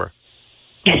Jammer,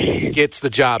 gets the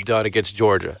job done against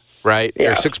Georgia. Right? Yeah.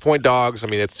 They're 6-point dogs. I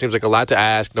mean, it seems like a lot to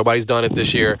ask. Nobody's done it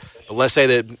this year. But let's say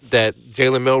that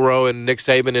Jalen Milroe and Nick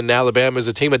Saban in Alabama is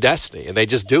a team of destiny, and they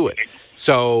just do it.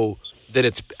 So that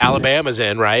it's Alabama's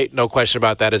in, right? No question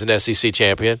about that as an SEC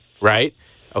champion, right?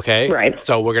 Okay. Right.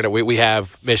 So we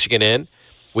have Michigan in.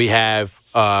 We have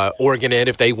Oregon in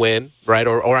if they win, right?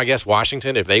 Or I guess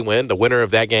Washington if they win, the winner of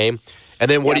that game.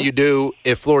 And then what do you do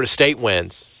if Florida State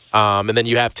wins? And then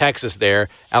you have Texas there.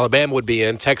 Alabama would be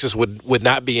in. Texas would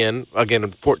not be in. Again, a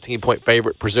 14-point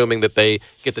favorite, presuming that they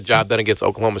get the job done against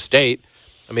Oklahoma State.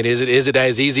 I mean, is it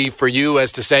as easy for you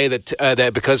as to say that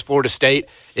that because Florida State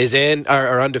is in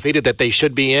or undefeated that they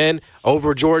should be in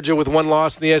over Georgia with one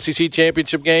loss in the SEC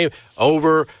championship game,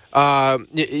 over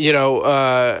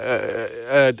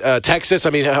Texas? I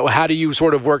mean, how do you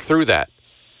sort of work through that?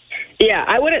 Yeah,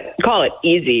 I wouldn't call it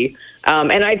easy.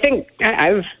 And I think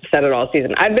I've said it all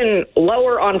season. I've been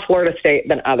lower on Florida State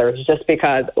than others just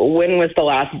because when was the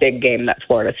last big game that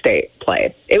Florida State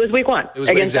played? It was week 1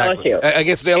 against LSU.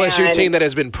 Against the LSU team that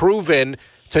has been proven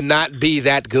to not be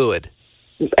that good.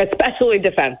 Especially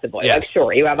defensively. Yes. Like,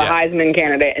 sure, you have a Heisman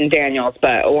candidate in Daniels,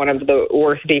 but one of the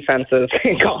worst defenses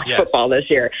in college football this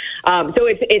year. So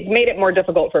it's made it more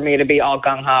difficult for me to be all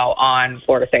gung-ho on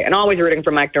Florida State. And always rooting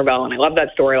for Mike Norvell, and I love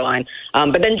that storyline.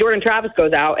 But then Jordan Travis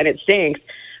goes out, and it stinks.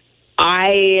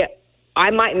 I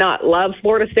might not love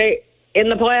Florida State in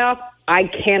the playoff. I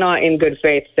cannot in good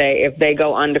faith say if they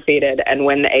go undefeated and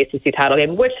win the ACC title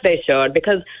game, which they should,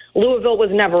 because Louisville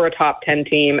was never a top 10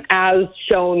 team, as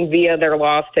shown via their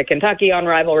loss to Kentucky on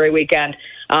rivalry weekend.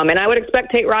 And I would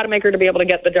expect Tate Rodemaker to be able to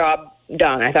get the job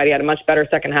done. I thought he had a much better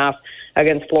second half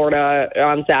against Florida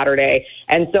on Saturday.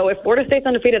 And so if Florida State's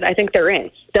undefeated, I think they're in.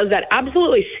 Does that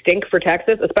absolutely stink for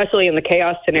Texas, especially in the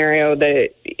chaos scenario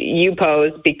that you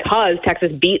pose, because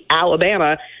Texas beat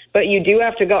Alabama? But you do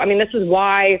have to go. I mean, this is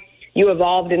why you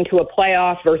evolved into a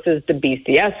playoff versus the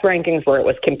BCS rankings where it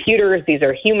was computers. These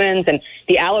are humans. And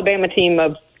the Alabama team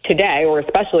of today, or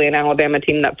especially an Alabama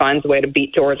team that finds a way to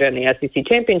beat Georgia in the SEC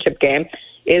championship game,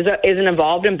 is an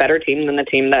evolved and better team than the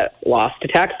team that lost to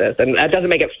Texas. And that doesn't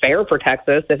make it fair for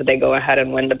Texas if they go ahead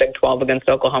and win the Big 12 against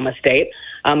Oklahoma State.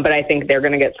 But I think they're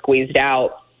going to get squeezed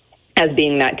out as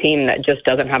being that team that just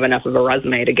doesn't have enough of a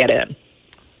resume to get in.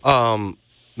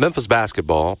 Memphis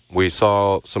basketball, we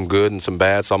saw some good and some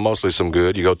bad, saw mostly some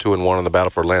good. You go 2-1 in the battle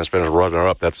for Atlantis, finish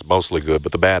runner-up, that's mostly good.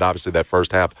 But the bad, obviously, that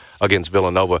first half against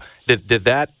Villanova. Did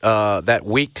that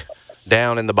week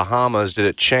down in the Bahamas, did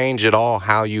it change at all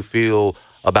how you feel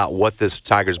about what this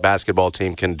Tigers basketball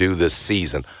team can do this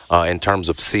season in terms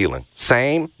of ceiling?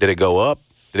 Same? Did it go up?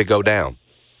 Did it go down?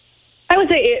 I would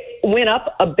say it went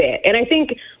up a bit. And I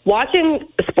think watching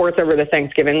sports over the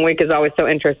Thanksgiving week is always so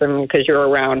interesting because you're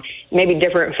around maybe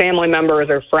different family members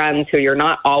or friends who you're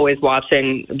not always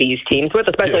watching these teams with,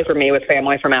 especially for me with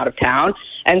family from out of town.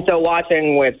 And so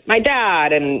watching with my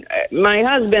dad and my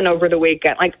husband over the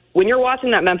weekend, like when you're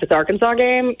watching that Memphis-Arkansas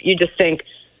game, you just think,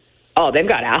 oh, they've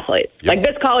got athletes. Yep. Like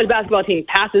this college basketball team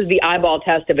passes the eyeball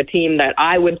test of a team that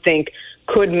I would think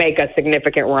could make a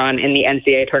significant run in the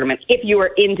NCAA tournament if you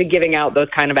were into giving out those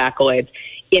kind of accolades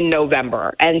in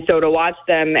November. And so to watch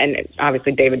them, and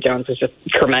obviously David Jones was just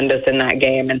tremendous in that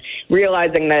game, and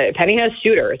realizing that Penny has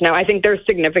shooters. Now, I think there's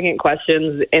significant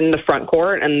questions in the front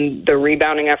court, and the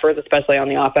rebounding efforts, especially on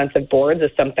the offensive boards,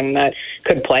 is something that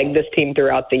could plague this team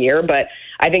throughout the year. But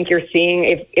I think you're seeing,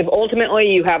 if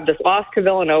ultimately you have this loss to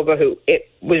Villanova, who it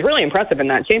was really impressive in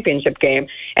that championship game,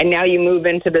 and now you move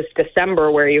into this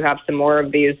December where you have some more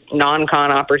of these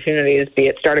non-con opportunities, be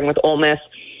it starting with Ole Miss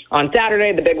on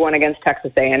Saturday, the big one against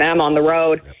Texas A&M on the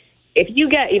road. If you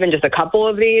get even just a couple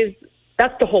of these,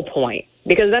 that's the whole point.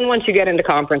 Because then once you get into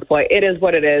conference play, it is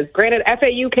what it is. Granted,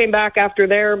 FAU came back after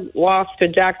their loss to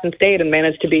Jackson State and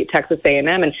managed to beat Texas A&M.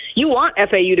 And you want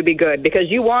FAU to be good because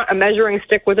you want a measuring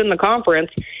stick within the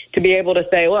conference to be able to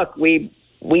say, look, we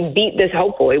beat this,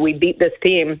 hopefully. We beat this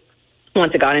team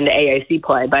once it got into AAC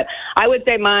play. But I would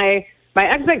say my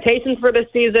expectations for this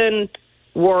season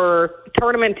were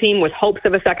tournament team with hopes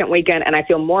of a second weekend, and I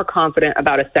feel more confident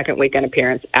about a second weekend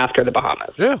appearance after the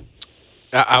Bahamas. Yeah.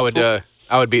 I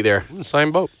would be there.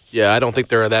 Same boat. Yeah, I don't think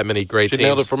there are that many great teams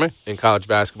nailed it for me. in college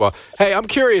basketball. Hey, I'm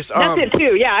curious. That's it,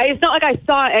 too. Yeah, it's not like I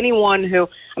saw anyone who,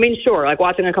 I mean, sure, like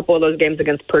watching a couple of those games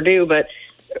against Purdue, but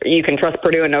you can trust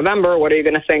Purdue in November. What are you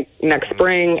going to think next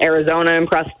spring? Arizona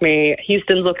impressed me.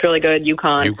 Houston's looked really good.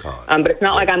 UConn. But it's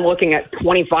not like I'm looking at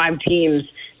 25 teams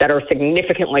that are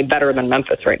significantly better than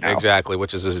Memphis right now. Exactly,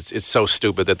 which is it's so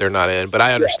stupid that they're not in. But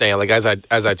I understand. Like as I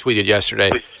tweeted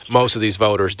yesterday, most of these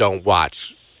voters don't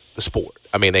watch the sport.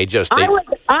 I mean, I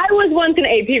was once an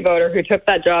AP voter who took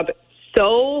that job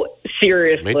so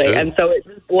seriously, and so it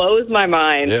just blows my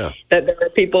mind that there are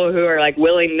people who are like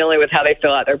willy-nilly with how they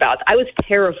fill out their ballots. I was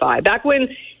terrified back when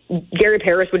Gary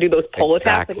Parrish would do those poll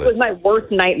attacks. Like, it was my worst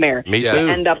nightmare to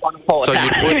end up on a poll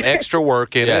attack. So you put extra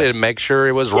work in it and make sure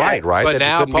it was right? But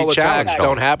now poll attacks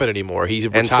don't happen anymore. He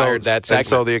retired that segment. And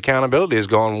so the accountability has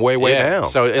gone way down.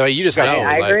 So you just know.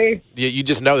 I agree. You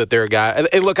just know that they're a guy.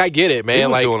 And look, I get it,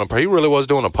 man. He really was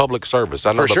doing a public service.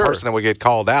 I know the person that would get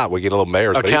called out would get a little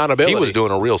embarrassed. Accountability. He was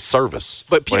doing a real service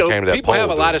when it came to that people poll. Have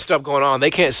a lot of stuff going on.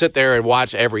 They can't sit there and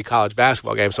watch every college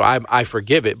basketball game. So I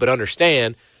forgive it, but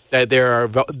understand that there are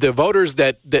the voters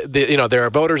there are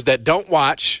voters that don't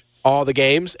watch all the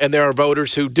games, and there are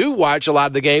voters who do watch a lot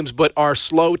of the games but are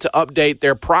slow to update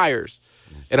their priors.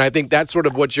 And I think that's sort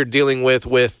of what you're dealing with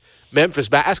Memphis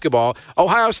basketball.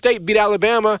 Ohio State beat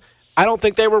Alabama. I don't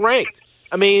think they were ranked.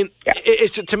 I mean,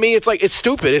 to me, it's like it's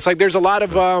stupid. It's like there's a lot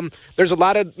of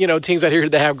teams out here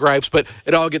that have gripes, but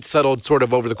it all gets settled sort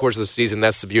of over the course of the season.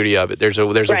 That's the beauty of it.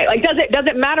 Like does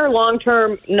it matter long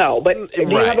term? No, but do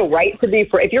you have a right to be?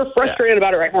 If you're frustrated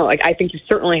about it right now, like I think you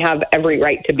certainly have every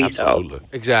right to be. Absolutely. So.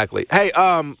 Exactly. Hey,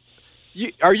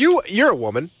 you're a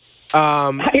woman.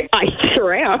 I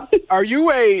sure am. Are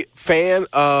you a fan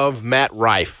of Matt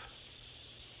Rife?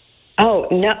 Oh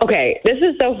no. Okay, this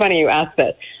is so funny you asked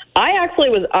this. I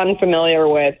actually was unfamiliar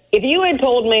with. If you had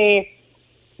told me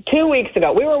 2 weeks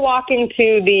ago, we were walking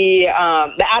to the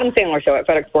Adam Sandler show at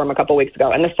FedEx Forum a couple weeks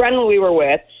ago, and the friend we were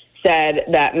with said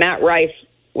that Matt Rife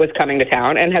was coming to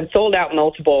town and had sold out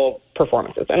multiple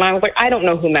performances. And I was like, I don't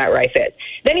know who Matt Rife is.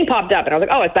 Then he popped up, and I was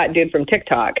like, oh, it's that dude from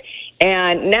TikTok.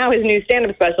 And now his new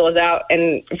stand-up special is out,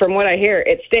 and from what I hear,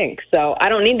 it stinks. So I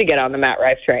don't need to get on the Matt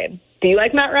Rife train. Do you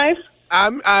like Matt Rife?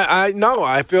 No,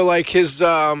 I feel like his.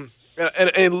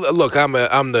 And look, I'm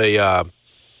the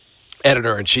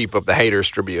editor-in-chief of the Haters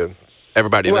Tribune.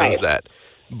 Everybody knows that.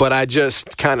 But I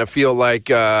just kind of feel like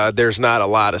there's not a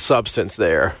lot of substance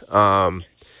there.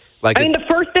 The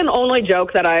first and only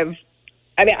joke that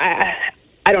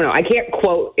I don't know. I can't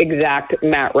quote exact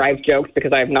Matt Rife jokes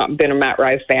because I have not been a Matt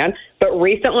Rife fan. But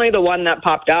recently, the one that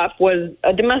popped up was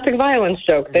a domestic violence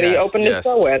joke that he opened his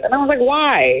show with. And I was like,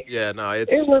 why? Yeah, no, it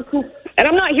was, and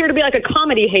I'm not here to be like a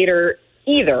comedy hater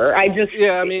either. I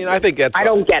think that's... I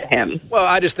don't get him. Well,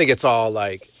 I just think it's all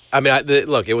like...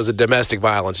 look, it was a domestic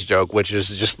violence joke, which is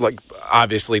just, like,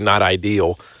 obviously not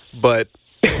ideal. But...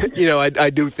 I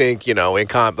do think,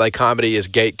 comedy is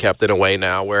gate-kept in a way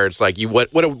now where it's like,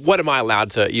 what am I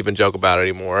allowed to even joke about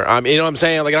anymore? You know what I'm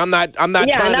saying? Like, I'm not trying to...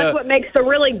 Yeah, and that's what makes the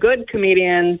really good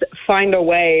comedians find a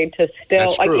way to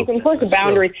still... Like, you can push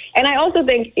boundaries. True. And I also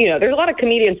think, there's a lot of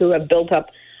comedians who have built up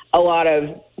a lot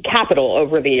of capital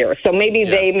over the years. So maybe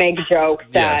they make jokes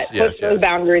that push those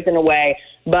boundaries in a way,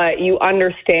 but you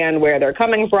understand where they're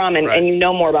coming from and you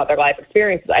know more about their life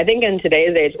experiences. I think in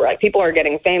today's age where people are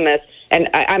getting famous, and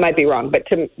I might be wrong, but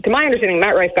to my understanding,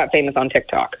 Matt Rife got famous on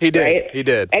TikTok. He did. Right? He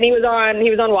did. And he was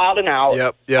on Wild 'N Out.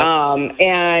 Yep.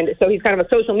 And so he's kind of a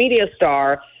social media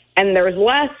star, and there's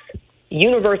less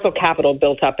universal capital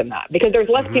built up in that because there's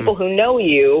less people who know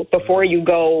you before you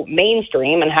go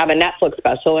mainstream and have a Netflix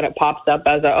special and it pops up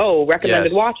as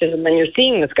recommended watches, and then you're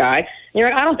seeing this guy and you're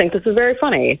like, I don't think this is very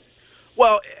funny.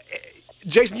 Well,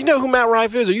 Jason, you know who Matt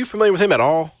Rife is? Are you familiar with him at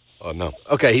all? No.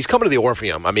 Okay, he's coming to the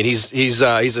Orpheum. I mean, he's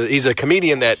a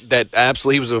comedian that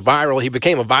absolutely he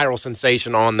became a viral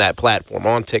sensation on that platform,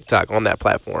 on TikTok, on that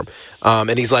platform.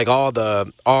 And he's like all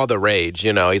the rage,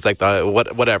 he's like the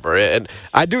whatever. And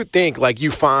I do think like you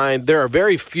find there are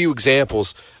very few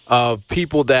examples of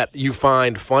people that you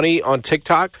find funny on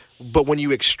TikTok, but when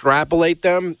you extrapolate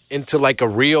them into like a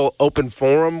real open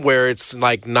forum where it's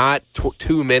like not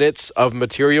 2 minutes of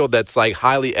material that's like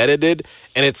highly edited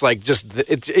and it's like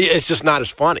it's just not as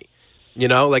funny,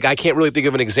 like I can't really think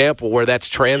of an example where that's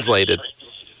translated.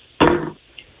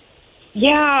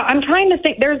 Yeah, I'm trying to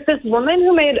think. There's this woman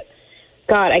who made,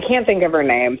 God, I can't think of her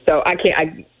name, so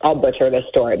I'll butcher this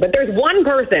story. But there's one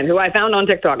person who I found on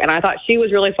TikTok, and I thought she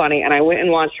was really funny, and I went and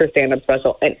watched her stand-up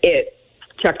special, and it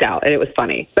checked out, and it was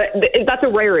funny. But that's a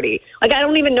rarity. Like, I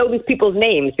don't even know these people's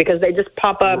names because they just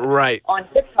pop up on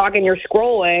TikTok, and you're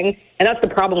scrolling, and that's the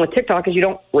problem with TikTok is you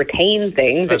don't retain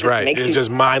things. That's right. It's just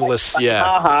mindless, in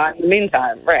the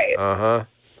meantime, right. Uh-huh.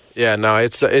 Yeah, no,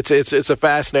 it's a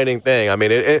fascinating thing. I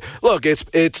mean, look,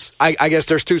 I guess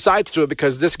there's two sides to it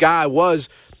because this guy was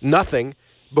nothing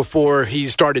before he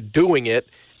started doing it,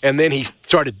 and then he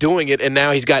started doing it, and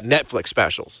now he's got Netflix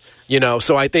specials.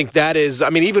 So I think that is, I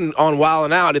mean, even on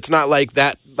Wild 'N Out, it's not like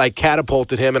that like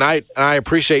catapulted him, and I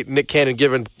appreciate Nick Cannon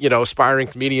giving aspiring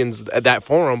comedians that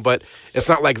forum, but it's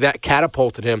not like that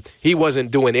catapulted him. He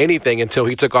wasn't doing anything until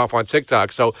he took off on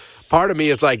TikTok. So part of me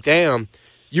is like, damn,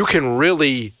 you can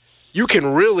really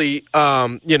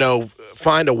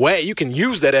find a way. You can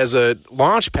use that as a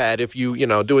launch pad if you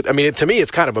do it. I mean, to me,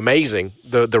 it's kind of amazing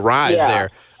the rise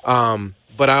there.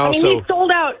 But I also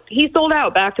he sold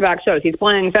out back-to-back shows. He's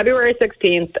playing February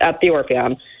 16th at the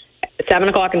Orpheum, 7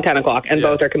 o'clock and 10 o'clock, and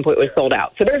both are completely sold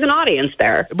out. So there's an audience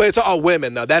there. But it's all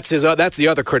women, though. That's the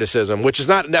other criticism, which is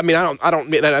not. I mean, I don't.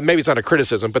 Maybe it's not a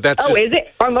criticism, but that's. Is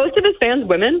it? Are most of his fans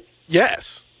women?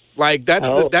 Yes. Like, that's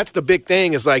the big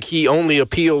thing is, like, he only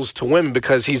appeals to women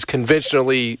because he's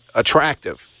conventionally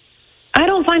attractive. I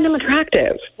don't find him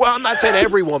attractive. Well, I'm not saying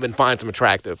every woman finds him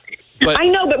attractive. But I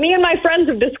know, but me and my friends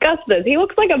have discussed this. He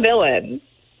looks like a villain.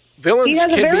 Villains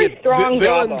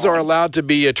villains are allowed to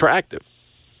be attractive.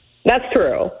 That's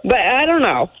true. But I don't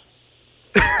know.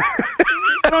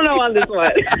 I don't know on this one.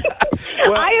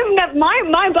 Well, I have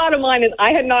my bottom line is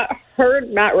I had not heard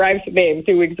Matt Rife's name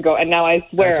 2 weeks ago, and now I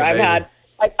swear I've had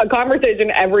a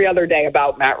conversation every other day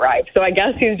about Matt Rife. So I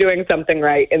guess he's doing something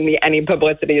right in the any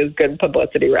publicity is good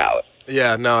publicity route.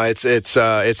 Yeah, no, it's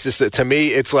just to me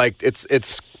it's like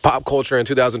it's pop culture in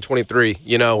 2023.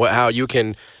 How you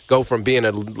can go from being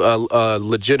a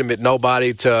legitimate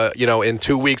nobody to in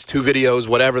 2 weeks, 2 videos,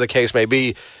 whatever the case may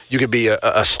be, you could be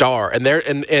a star. And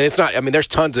it's not. I mean, there's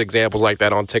tons of examples like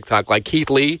that on TikTok. Like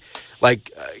Keith Lee.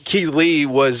 Keith Lee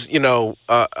was,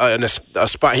 a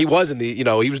spy. He was in the,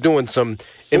 he was doing some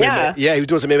MMA. Yeah, he was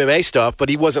doing some MMA stuff, but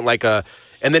he wasn't like a.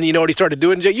 And then you know what he started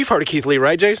doing? You've heard of Keith Lee,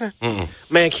 right, Jason? Mm-mm.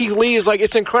 Man, Keith Lee is like,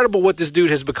 it's incredible what this dude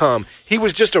has become. He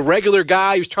was just a regular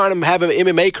guy. He was trying to have an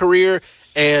MMA career.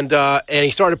 And he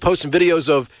started posting videos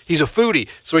of, he's a foodie,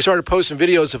 so he started posting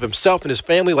videos of himself and his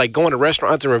family, like going to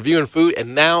restaurants and reviewing food.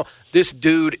 And now this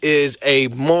dude is a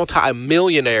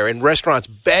multi-millionaire, and restaurants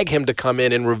beg him to come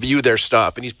in and review their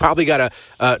stuff. And he's probably got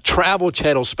a Travel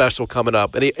Channel special coming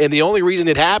up. And the only reason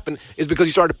it happened is because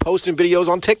he started posting videos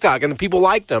on TikTok, and the people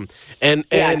liked them. And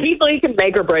Keith Lee can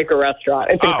make or break a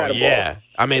restaurant. It's incredible. Oh, yeah.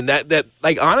 I mean, that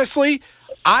like, honestly,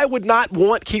 I would not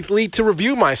want Keith Lee to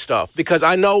review my stuff because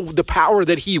I know the power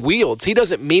that he wields. He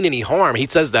doesn't mean any harm. He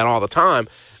says that all the time.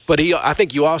 But I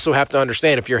think you also have to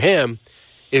understand, if you're him,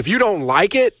 if you don't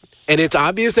like it and it's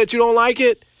obvious that you don't like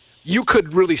it, you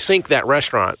could really sink that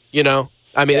restaurant, you know?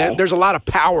 I mean, there's a lot of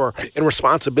power and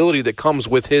responsibility that comes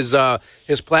with his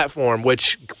platform,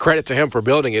 which credit to him for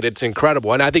building it. It's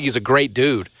incredible. And I think he's a great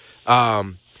dude.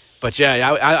 But,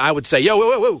 yeah, I would say, yo,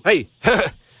 whoa, hey,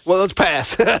 well, let's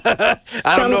pass.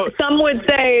 I don't know. Some would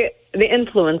say the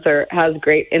influencer has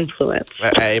great influence.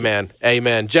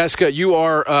 Amen. Jessica, you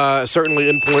are certainly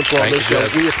influential on this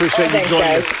show. We appreciate you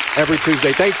joining us every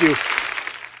Tuesday. Thank you.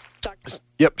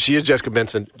 Yep, she is Jessica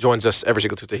Benson, joins us every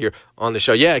single Tuesday here on the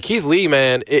show. Yeah, Keith Lee,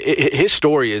 man, his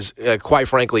story is, quite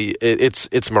frankly,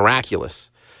 it's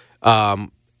miraculous. And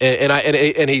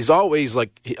he's always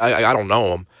like, I don't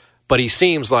know him, but he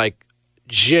seems like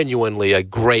genuinely a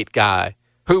great guy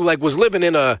who like was living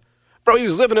in a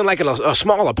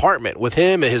small apartment with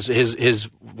him and his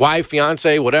wife,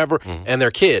 fiance, whatever, and their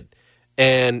kid.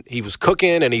 And he was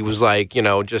cooking, and he was like, you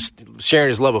know, just sharing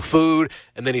his love of food.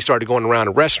 And then he started going around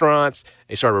to restaurants. And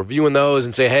he started reviewing those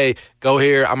and say, hey, go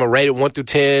here. I'm going to rate it 1 through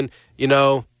 10. You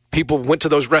know, people went to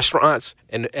those restaurants.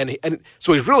 And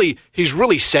so he's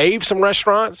really saved some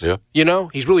restaurants. Yeah. You know,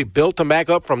 he's really built them back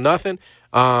up from nothing.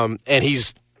 And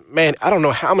he's, man, I don't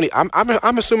know how many.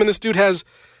 I'm assuming this dude has,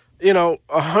 you know,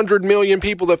 100 million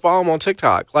people that follow him on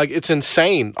TikTok. Like, it's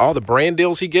insane, all the brand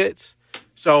deals he gets.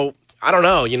 So I don't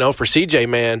know, you know, for CJ,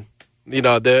 man, you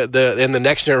know, in the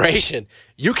next generation,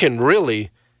 you can really,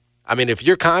 I mean, if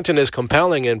your content is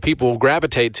compelling and people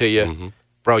gravitate to you,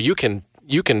 bro, you can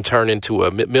turn into a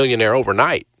millionaire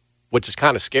overnight, which is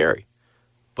kind of scary.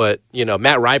 But, you know,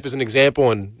 Matt Rife is an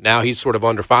example, and now he's sort of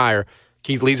under fire.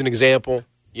 Keith Lee's an example,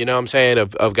 you know what I'm saying,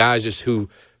 of guys just who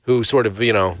sort of,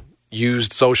 you know,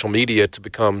 used social media to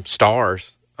become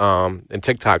stars, and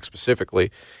TikTok specifically.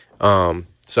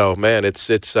 So, man, it's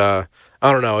I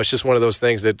don't know. It's just one of those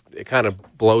things that it kind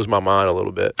of blows my mind a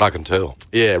little bit. I can tell.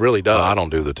 Yeah, it really does. I don't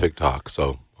do the TikTok,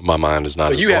 so my mind is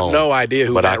not as blown. So you have no idea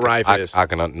who Matt Rife is?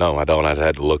 No, I don't. I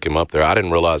had to look him up there. I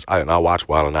didn't realize. I watched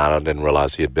Wild 'N Out. I didn't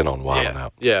realize he had been on Wild 'N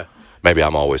Out. Yeah. Maybe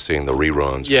I'm always seeing the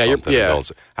reruns or something. Yeah.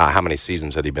 How many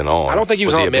seasons had he been on? I don't think he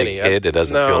was on many. It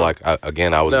doesn't feel like, I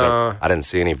didn't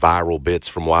see any viral bits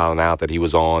from Wild 'N Out that he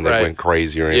was on that went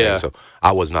crazy or anything. Yeah. So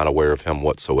I was not aware of him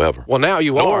whatsoever. Well, now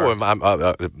you are.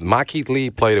 My Keith Lee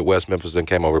played at West Memphis and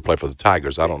came over to play for the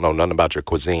Tigers. I don't know nothing about your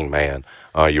cuisine, man,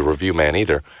 your review man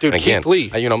either. Dude, and again, Keith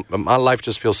Lee. You know, my life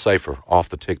just feels safer off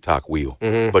the TikTok wheel.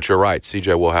 But you're right.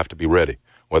 CJ will have to be ready.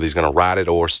 Whether he's going to ride it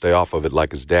or stay off of it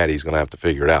like his daddy, he's going to have to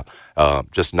figure it out.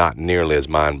 Just not nearly as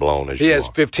mind-blown as you are. He has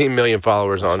 15 million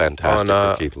followers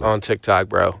on TikTok,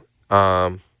 bro.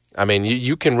 I mean,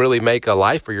 you can really make a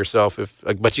life for yourself,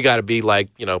 but you got to be like,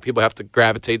 you know, people have to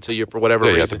gravitate to you for whatever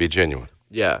reason. You have to be genuine.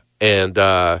 Yeah. And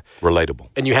relatable.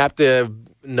 And you have to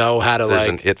know how to, There's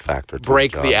an it factor to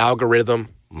break the algorithm.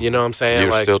 You know what I'm saying?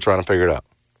 You're still trying to figure it out.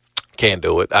 Can't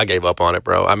do it. I gave up on it,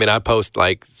 bro. I mean, I post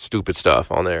like stupid stuff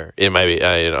on there. It maybe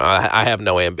I have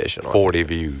no ambition. 40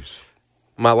 views.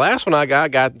 My last one I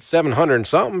got 700 and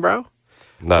something, bro.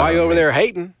 Why you over there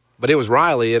hating? But it was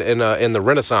Riley in the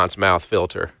Renaissance mouth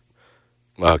filter.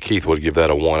 Keith would give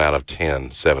that a 1 out of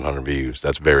 10. 700 views.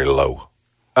 That's very low.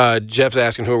 Jeff's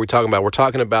asking who are we talking about? We're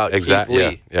talking about Keith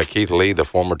Lee. Yeah, Keith Lee, the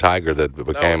former Tiger that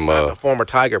became. No, it's not the former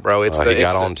Tiger, bro. It's he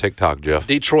got on TikTok, Jeff.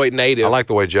 Detroit native. I like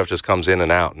the way Jeff just comes in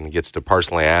and out and gets to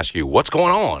personally ask you, what's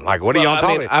going on? Like, what are y'all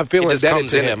talking? I feel indebted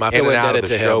to him. I feel indebted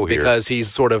to him because he's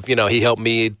sort of, you know, he helped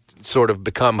me sort of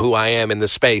become who I am in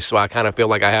this space. So I kind of feel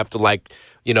like I have to, like,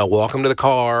 you know, walk him to the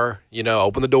car, you know,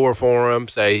 open the door for him,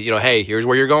 say, you know, hey, here's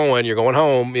where you're going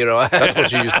home, you know. That's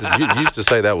what you used to do. You used to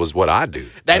say that was what I do.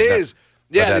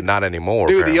 Yeah, not anymore.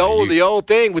 Dude, the old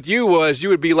thing with you was you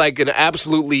would be like an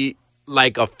absolutely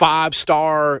like a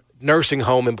 5-star nursing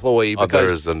home employee.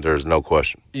 Because there's no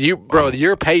question.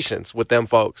 Your patience with them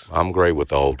folks. I'm great with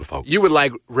the older folks. You would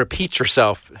like repeat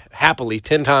yourself happily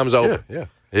 10 times over. Yeah.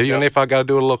 Even if I got to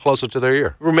do it a little closer to their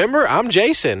ear. Remember, I'm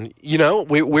Jason. You know,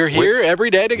 we're here every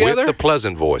day together. With the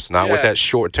pleasant voice, not with that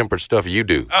short-tempered stuff you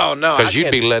do. Oh, no. Because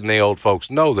you'd be letting the old folks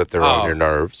know that they're on your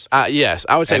nerves. Yes.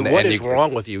 I would say, what is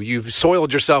wrong with you? You've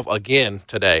soiled yourself again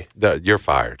today. You're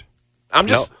fired. I'm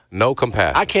just... No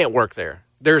compassion. I can't work there.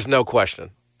 There's no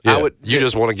question. Yeah. You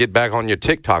just want to get back on your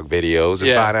TikTok videos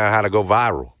and find out how to go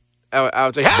viral. I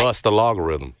would say, hey! Bust the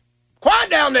logarithm. Quiet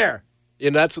down there! You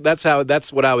know,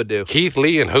 that's what I would do. Keith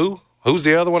Lee and who? Who's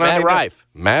the other one? Matt Rife.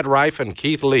 Matt Rife and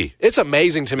Keith Lee. It's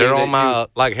amazing to me. They're on my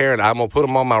Heron. I'm gonna put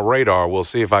them on my radar. We'll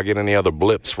see if I get any other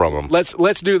blips from them.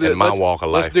 Let's do the walk of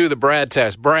life. Let's do the Brad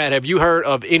test. Brad, have you heard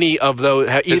of any of those?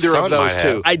 Either of those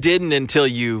two? I didn't until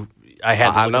you. I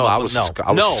had. I know. I was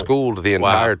schooled the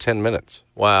entire 10 minutes.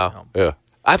 Wow. Yeah.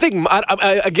 I think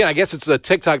again. I guess it's a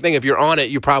TikTok thing. If you're on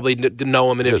it, you probably know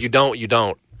them, and if you don't, you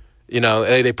don't. You know,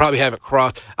 they probably haven't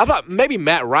crossed. I thought maybe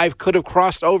Matt Rife could have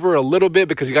crossed over a little bit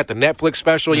because he got the Netflix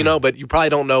special, you know, but you probably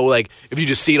don't know, like, if you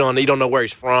just see it on, you don't know where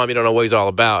he's from, you don't know what he's all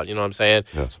about, you know what I'm saying?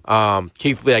 Yes.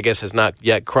 Keith Lee, I guess, has not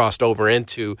yet crossed over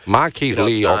into. My Keith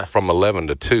Lee from 11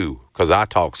 to 2, because I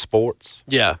talk sports.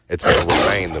 Yeah. It's going to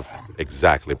remain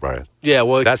exactly, Brad. Yeah,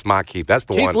 well. That's my Keith. That's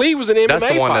the one. Keith Lee was an MMA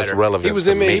That's the one fighter. that's relevant he was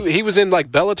in, He was in,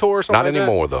 like, Bellator or something. Not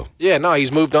anymore, though. Yeah, no,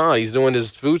 he's moved on. He's doing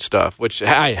his food stuff, which,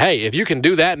 hey, if you can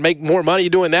do that and make more money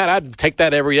doing that, I'd take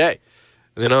that every day.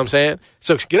 You know what I'm saying?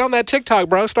 So get on that TikTok,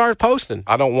 bro. Start posting.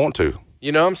 I don't want to.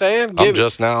 You know what I'm saying? I'm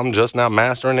just now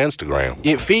mastering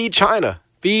Instagram. Feed China.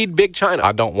 Feed Big China.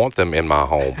 I don't want them in my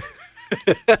home.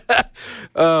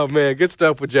 Oh, man, good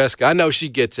stuff with Jessica. I know she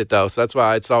gets it, though, so that's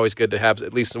why it's always good to have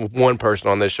at least one person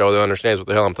on this show that understands what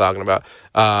the hell I'm talking about.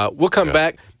 We'll come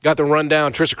back. Got the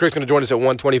rundown. Trisha Crick's going to join us at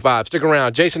 1:25. Stick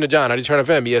around. Jason and John, 90 Turn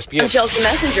FM, ESPN. I'm Chelsea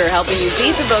Messenger, helping you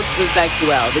beat the books with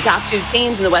BetQL. The top two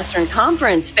teams in the Western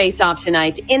Conference face off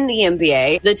tonight in the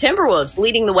NBA. The Timberwolves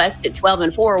leading the West at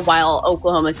 12-4, while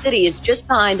Oklahoma City is just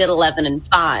behind at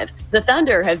 11-5. The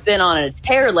Thunder have been on a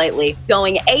tear lately,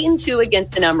 going 8-2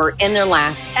 against the number in their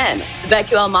last 10. The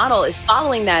BetQL model is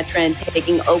following that trend,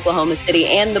 taking Oklahoma City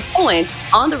and the point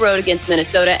on the road against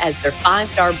Minnesota as their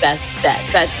 5-star best bet.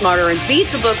 Bet smarter and beat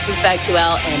the books with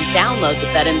BetQL and download the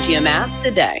BetMGM app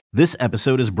today. This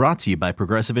episode is brought to you by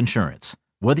Progressive Insurance.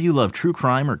 Whether you love true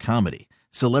crime or comedy,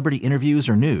 celebrity interviews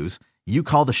or news, you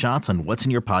call the shots on what's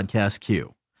in your podcast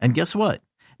queue. And guess what?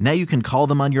 Now you can call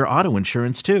them on your auto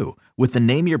insurance too with the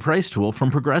Name Your Price tool from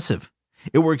Progressive.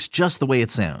 It works just the way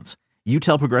it sounds. You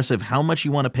tell Progressive how much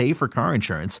you want to pay for car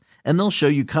insurance, and they'll show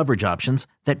you coverage options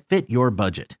that fit your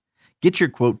budget. Get your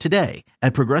quote today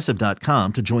at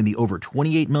Progressive.com to join the over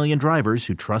 28 million drivers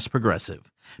who trust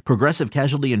Progressive. Progressive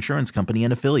Casualty Insurance Company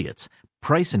and Affiliates.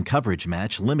 Price and coverage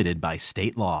match limited by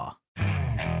state law.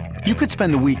 You could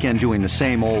spend the weekend doing the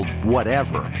same old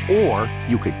whatever, or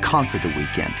you could conquer the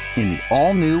weekend in the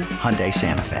all-new Hyundai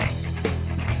Santa Fe.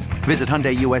 Visit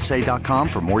HyundaiUSA.com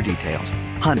for more details.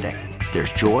 Hyundai,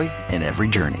 there's joy in every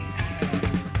journey.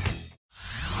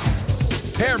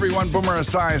 Hey everyone, Boomer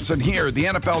Esiason here. The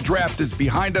NFL Draft is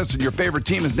behind us and your favorite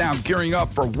team is now gearing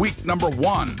up for week number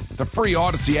 1. The free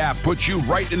Odyssey app puts you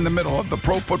right in the middle of the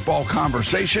pro football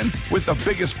conversation with the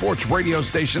biggest sports radio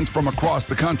stations from across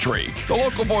the country. The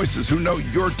local voices who know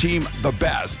your team the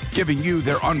best, giving you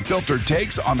their unfiltered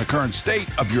takes on the current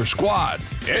state of your squad.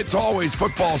 It's always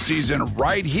football season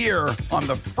right here on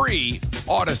the free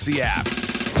Odyssey app.